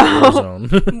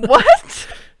Warzone. What?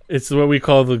 It's what we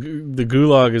call the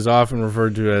gulag is often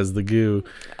referred to as the goo.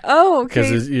 Oh, okay.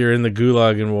 Because you're in the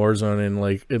gulag in Warzone, and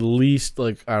like at least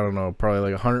like I don't know, probably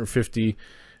like 150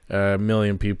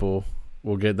 million people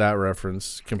will get that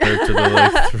reference compared to the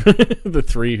like the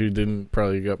three who didn't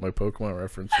probably got my Pokemon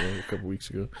reference a couple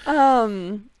weeks ago.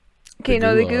 Okay, The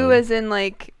no, the goo gulag. is in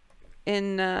like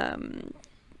in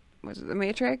was it the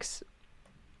Matrix,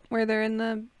 where they're in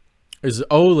the Is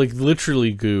like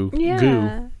literally goo, yeah.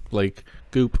 goo, like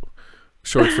goop,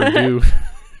 short for goo,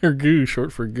 or goo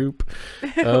short for goop.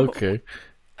 Okay,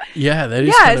 yeah, that is.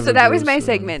 Yeah, kind of so a that was gross my one.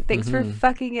 segment. Thanks for Mhm.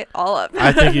 fucking it all up.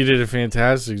 I think you did a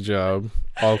fantastic job,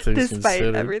 all things Despite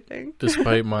considered. everything.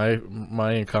 Despite my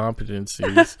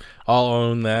incompetencies, I'll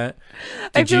own that.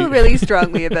 I Did feel you- really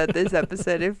strongly about this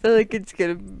episode. I feel like it's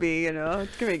gonna be,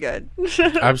 it's gonna be good.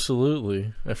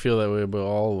 Absolutely, I feel that way about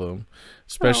all of them,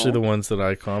 especially Oh. the ones that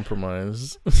I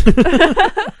compromise.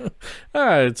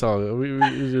 It's all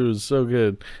it was so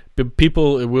good. But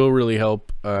people, it will really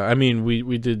help. I mean,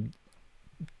 we did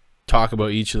talk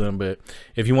about each of them, but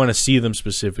if you want to see them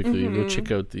specifically, go check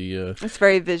out the. It's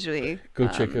very visually. Go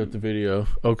check out the video.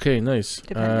 Okay, nice.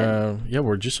 Dependent. Yeah,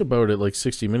 we're just about at like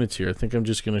 60 minutes here. I think I'm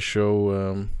just gonna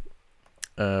show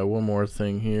one more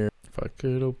thing here. If I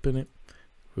could open it,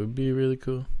 would be really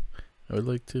cool. I would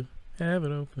like to have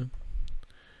it open.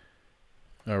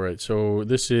 All right, so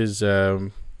this is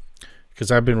because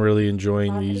I've been really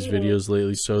enjoying these videos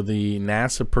lately. So the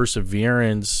NASA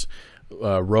Perseverance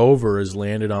rover has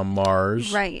landed on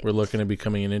Mars. Right. We're looking at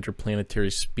becoming an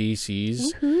interplanetary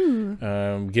species.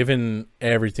 Given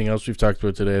everything else we've talked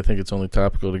about today, I think it's only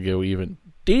topical to go even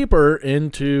deeper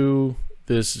into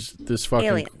this fucking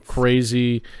Aliens.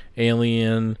 crazy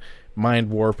alien mind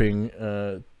warping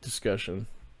discussion.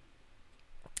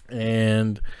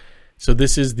 And so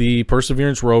this is the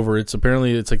Perseverance rover. It's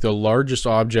like the largest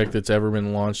object that's ever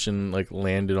been launched and like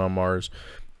landed on Mars.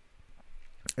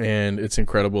 And it's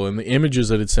incredible. And the images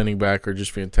that it's sending back are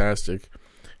just fantastic.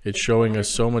 It's showing us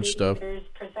so much stuff.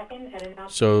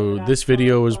 So this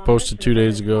video was posted 2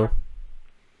 days ago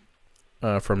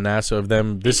from NASA of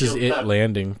them. This is it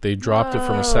landing. They dropped it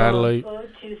from a satellite.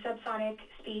 To subsonic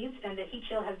speeds, and the heat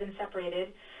shield has been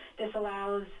separated. This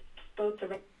allows both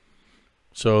the...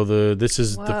 So this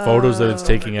is the photos that it's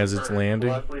taking as it's landing.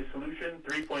 Velocity solution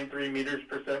 3.3 meters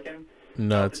per second.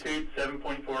 Nuts. Altitude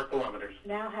 7.4 kilometers.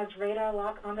 Now has radar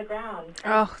lock on the ground.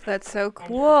 Oh, that's so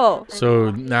cool.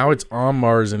 So now it's on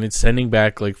Mars and it's sending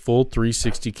back like full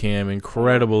 360 cam,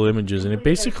 incredible images, and it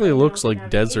basically looks like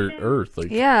desert Earth.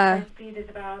 Like Yeah. Speed is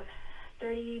about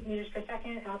 30 meters per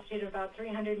second. Altitude of about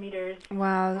 300 meters.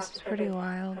 Wow, off this is the pretty surface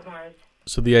wild. of Mars.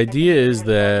 so the idea is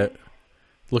that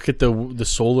look at the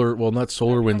solar, well not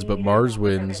solar winds but Mars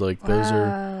winds, like those are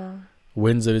Wow.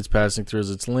 winds that it's passing through as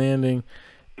it's landing,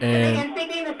 and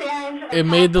Speaking the fans. it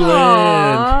made the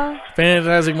land.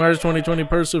 Fantastic Mars 2020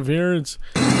 Perseverance.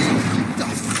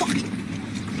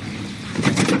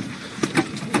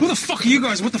 Who the fuck are you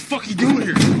guys? What the fuck are you doing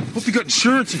here? Hope you got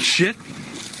insurance and shit.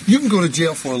 You can go to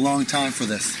jail for a long time for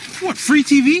this. What, free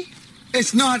TV?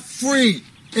 It's not free.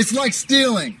 It's like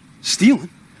stealing. Stealing?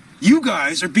 You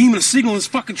guys are beaming a signal in this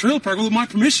fucking trailer park with my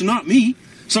permission, not me.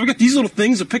 So I got these little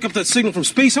things that pick up that signal from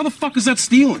space. How the fuck is that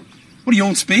stealing? What, do you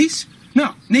own space?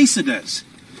 No, NASA does.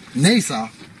 NASA?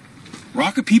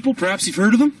 Rocket people, perhaps you've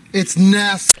heard of them? It's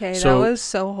NASA. Okay, So- that was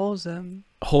so wholesome.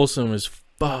 Wholesome as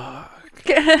fuck.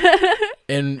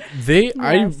 And they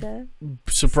NASA.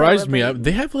 surprised me. Celebrating.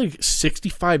 They have like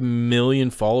 65 million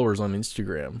followers on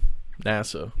Instagram.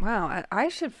 NASA. Wow, I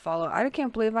should follow. I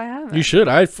can't believe I haven't. You should.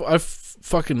 I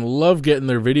fucking love getting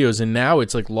their videos, and now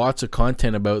it's like lots of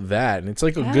content about that, and it's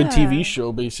like a good Yeah. TV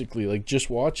show basically. Like just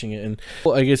watching it, and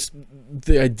well, I guess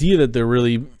the idea that they're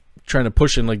really trying to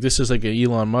push in, like this is like an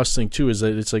Elon Musk thing too, is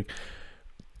that it's like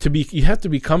you have to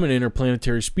become an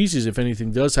interplanetary species if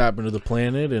anything does happen to the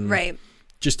planet, and Right.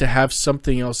 just to have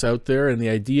something else out there, and the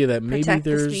idea that maybe Protect the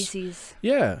there's species.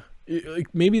 like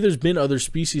maybe there's been other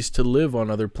species to live on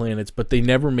other planets, but they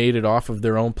never made it off of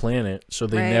their own planet, so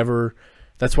they Right. never.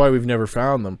 That's why we've never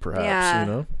found them. Perhaps Yeah.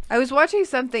 you know. I was watching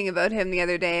something about him the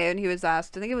other day, and he was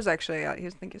asked. I think it was actually. I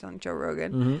think he's on Joe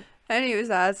Rogan, Mm-hmm. and he was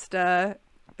asked about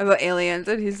aliens,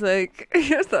 and he's like, I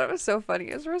just thought it was so funny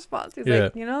his response. He's Yeah.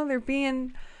 like, they're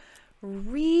being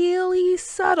really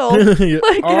subtle. Yeah,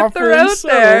 Like if awful they're out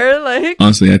subtle. there, like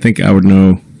Honestly, I think I would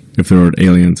know if there were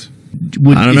aliens.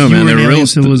 I don't know, man. They're real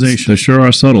civilization. They sure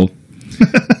are subtle.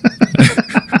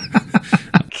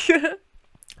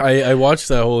 I watched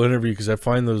that whole interview because I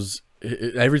find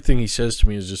everything he says to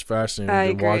me is just fascinating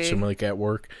I to watch agree. him like at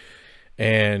work,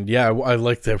 and yeah, I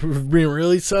like that. We're being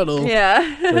really subtle.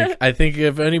 yeah. Like, I think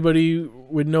if anybody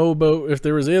would know about if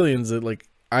there was aliens, that like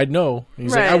I'd know.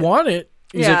 He's like, I Right. want it.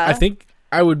 He's Yeah. like, I think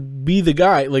I would be the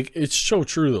guy. Like, it's so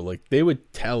true though. Like, they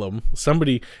would tell him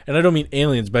somebody, and I don't mean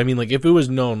aliens, but I mean like if it was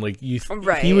known, like he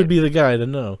Right. would be the guy to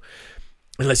know.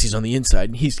 Unless he's on the inside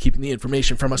and he's keeping the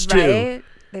information from us too. Right?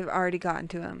 They've already gotten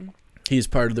to him. He's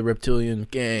part of the reptilian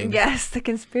gang. Yes, the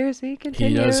conspiracy He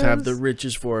continues. does have the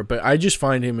riches for it, but I just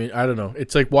find him. I don't know.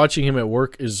 It's like watching him at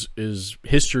work is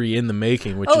history in the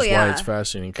making, which Oh, is yeah. why it's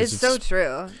fascinating. 'cause It's so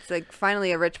true. It's like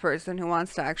finally a rich person who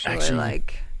wants to actually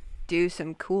like do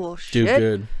some cool do shit.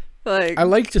 good. Like I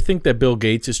like to think that Bill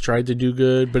Gates has tried to do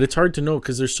good, but it's hard to know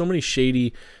because there's so many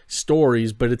shady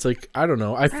stories. But it's like I don't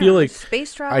know. I feel like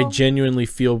space I travel. genuinely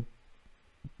feel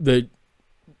that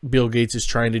Bill Gates is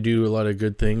trying to do a lot of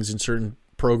good things in certain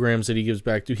programs that he gives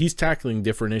back to. He's tackling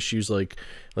different issues like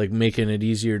making it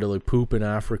easier to like poop in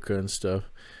Africa and stuff,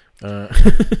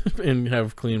 and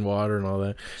have clean water and all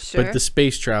that. Sure. But the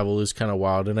space travel is kind of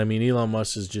wild, and I mean Elon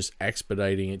Musk is just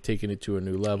expediting it, taking it to a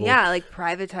new level. Yeah, like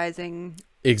privatizing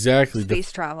exactly.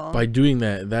 space travel. By doing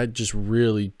that just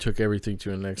really took everything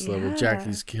to a next level. Yeah.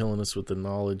 Jackie's killing us with the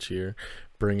knowledge here,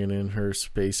 bringing in her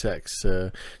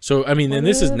SpaceX. So, I mean, and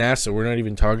this is NASA. We're not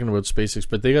even talking about SpaceX,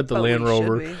 but they got the But Land we should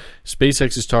Rover. be.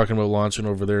 SpaceX is talking about launching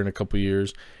over there in a couple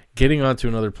years. Getting onto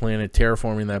another planet,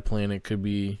 terraforming that planet could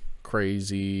be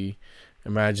crazy.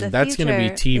 Imagine The that's going to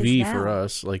be future TV is for now.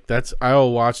 us. Like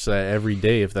I'll watch that every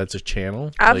day if that's a channel.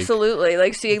 Like, Absolutely.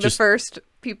 Like seeing the just first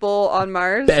people on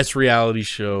Mars. best reality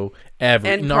show ever.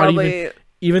 And Not probably-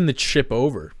 even the trip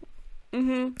over.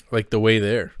 Mhm. Like the way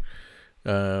there.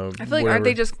 I feel like aren't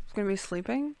they just going to be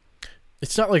sleeping?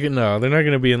 It's not like no, they're not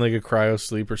going to be in like a cryo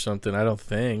sleep or something. I don't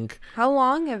think. How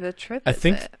long of a trip I is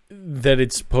think it? that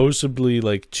it's supposedly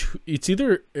like it's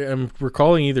either I'm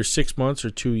recalling either 6 months or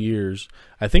 2 years.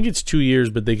 I think it's 2 years,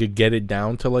 but they could get it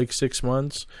down to like 6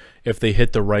 months if they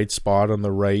hit the right spot on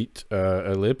the right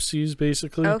ellipses,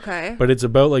 basically. Okay. But it's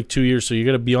about like 2 years, so you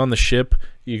got to be on the ship,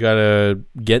 you got to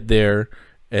get there,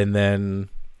 and then.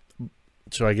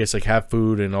 So I guess like have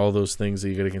food and all those things that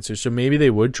you got to consider. So maybe they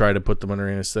would try to put them under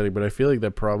anesthetic, but I feel like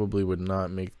that probably would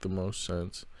not make the most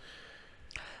sense.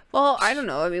 Well, I don't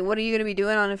know. I mean, what are you going to be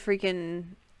doing on a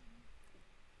freaking...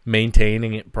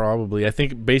 Maintaining it probably. I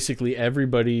think basically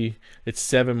everybody, it's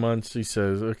 7 months, he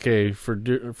says. Okay, for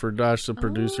Dash, the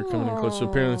producer, coming in close. So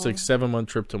apparently it's like 7-month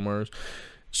trip to Mars.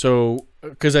 So,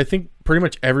 because I think pretty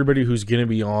much everybody who's going to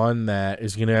be on that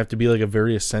is going to have to be like a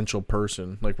very essential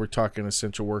person. Like we're talking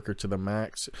essential worker to the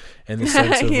max in the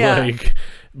sense of Yeah. like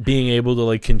being able to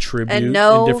like contribute And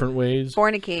no in different ways.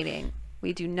 fornicating.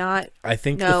 We do not I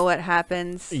think know what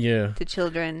happens yeah. to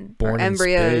children Born or in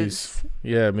embryos. space.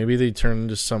 Yeah, maybe they turn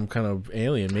into some kind of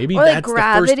alien. Maybe Or, like, that's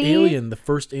gravity. the first alien. The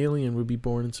first alien would be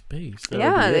born in space. That would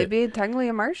Yeah, be they'd it. be technically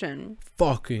a Martian.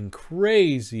 Fucking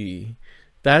crazy.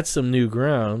 That's some new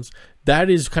grounds. That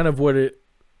is kind of what it.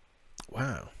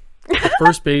 Wow. The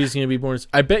first baby is going to be born.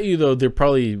 I bet you though there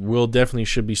probably will definitely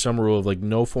should be some rule of like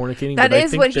no fornicating. That but I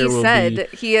is think what there he will said.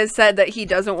 be- He has said that he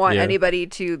doesn't want Yeah. anybody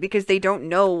to, because they don't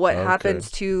know what Okay. happens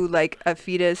to like a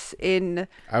fetus in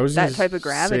I was that gonna type of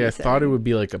gravity. Say, I thought it setting. would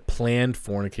be like a planned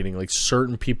fornicating. Like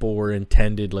certain people were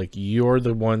intended. Like you're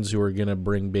the ones who are gonna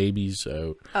bring babies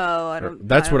out. Oh, I Or- don't.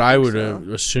 That's I what don't I think would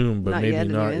so. assume, but Not maybe yet,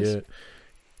 not anyways. yet.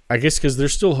 I guess because they're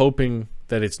still hoping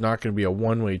that it's not going to be a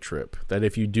one-way trip. That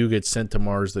if you do get sent to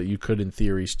Mars, that you could, in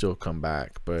theory, still come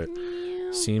back. But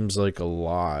seems like a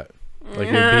lot. Like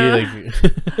it'd be like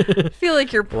I feel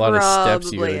like you're a lot of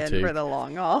steps you probably gotta in for take. the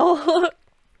long haul.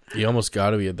 You almost got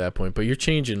to be at that point. But you're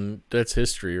changing. That's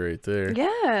history right there.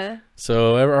 Yeah.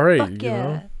 So all right, Fuck you yeah.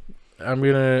 know, I'm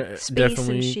gonna Space and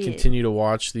definitely shit. continue to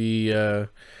watch the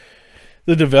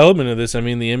development of this. I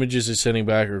mean, the images it's sending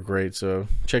back are great. So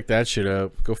check that shit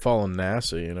out. Go follow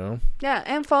NASA. You know. Yeah,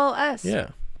 and follow us. Yeah.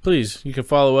 Please, you can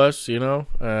follow us. You know.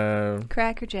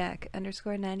 Crackerjack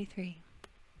 _93.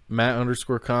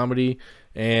 Matt_comedy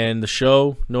and the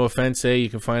show. No offense, you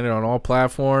can find it on all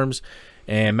platforms.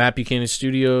 And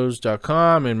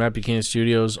MattBuchananStudios.com and Matt Buchanan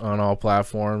Studios on all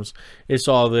platforms. It's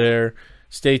all there.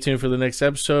 Stay tuned for the next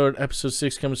episode. Episode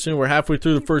 6 coming soon. We're halfway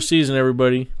through the first season,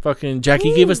 everybody. Fucking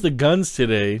Jackie gave us the guns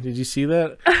today. Did you see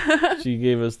that? She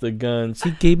gave us the guns.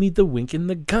 She gave me the wink and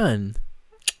the gun.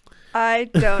 I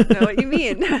don't know what you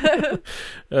mean.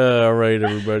 All right,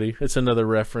 everybody. It's another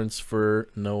reference for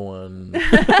no one.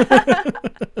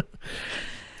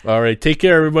 All right. Take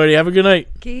care, everybody. Have a good night.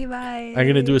 Okay, bye. I'm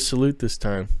going to do a salute this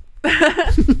time.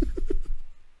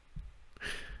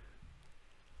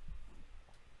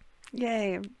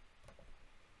 Yay.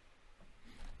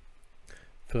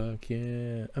 Fuck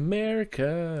yeah.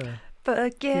 America.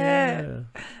 Fuck yeah. Yeah.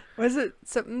 Was it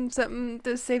something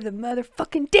to save the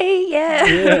motherfucking day? Yeah.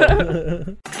 Yeah.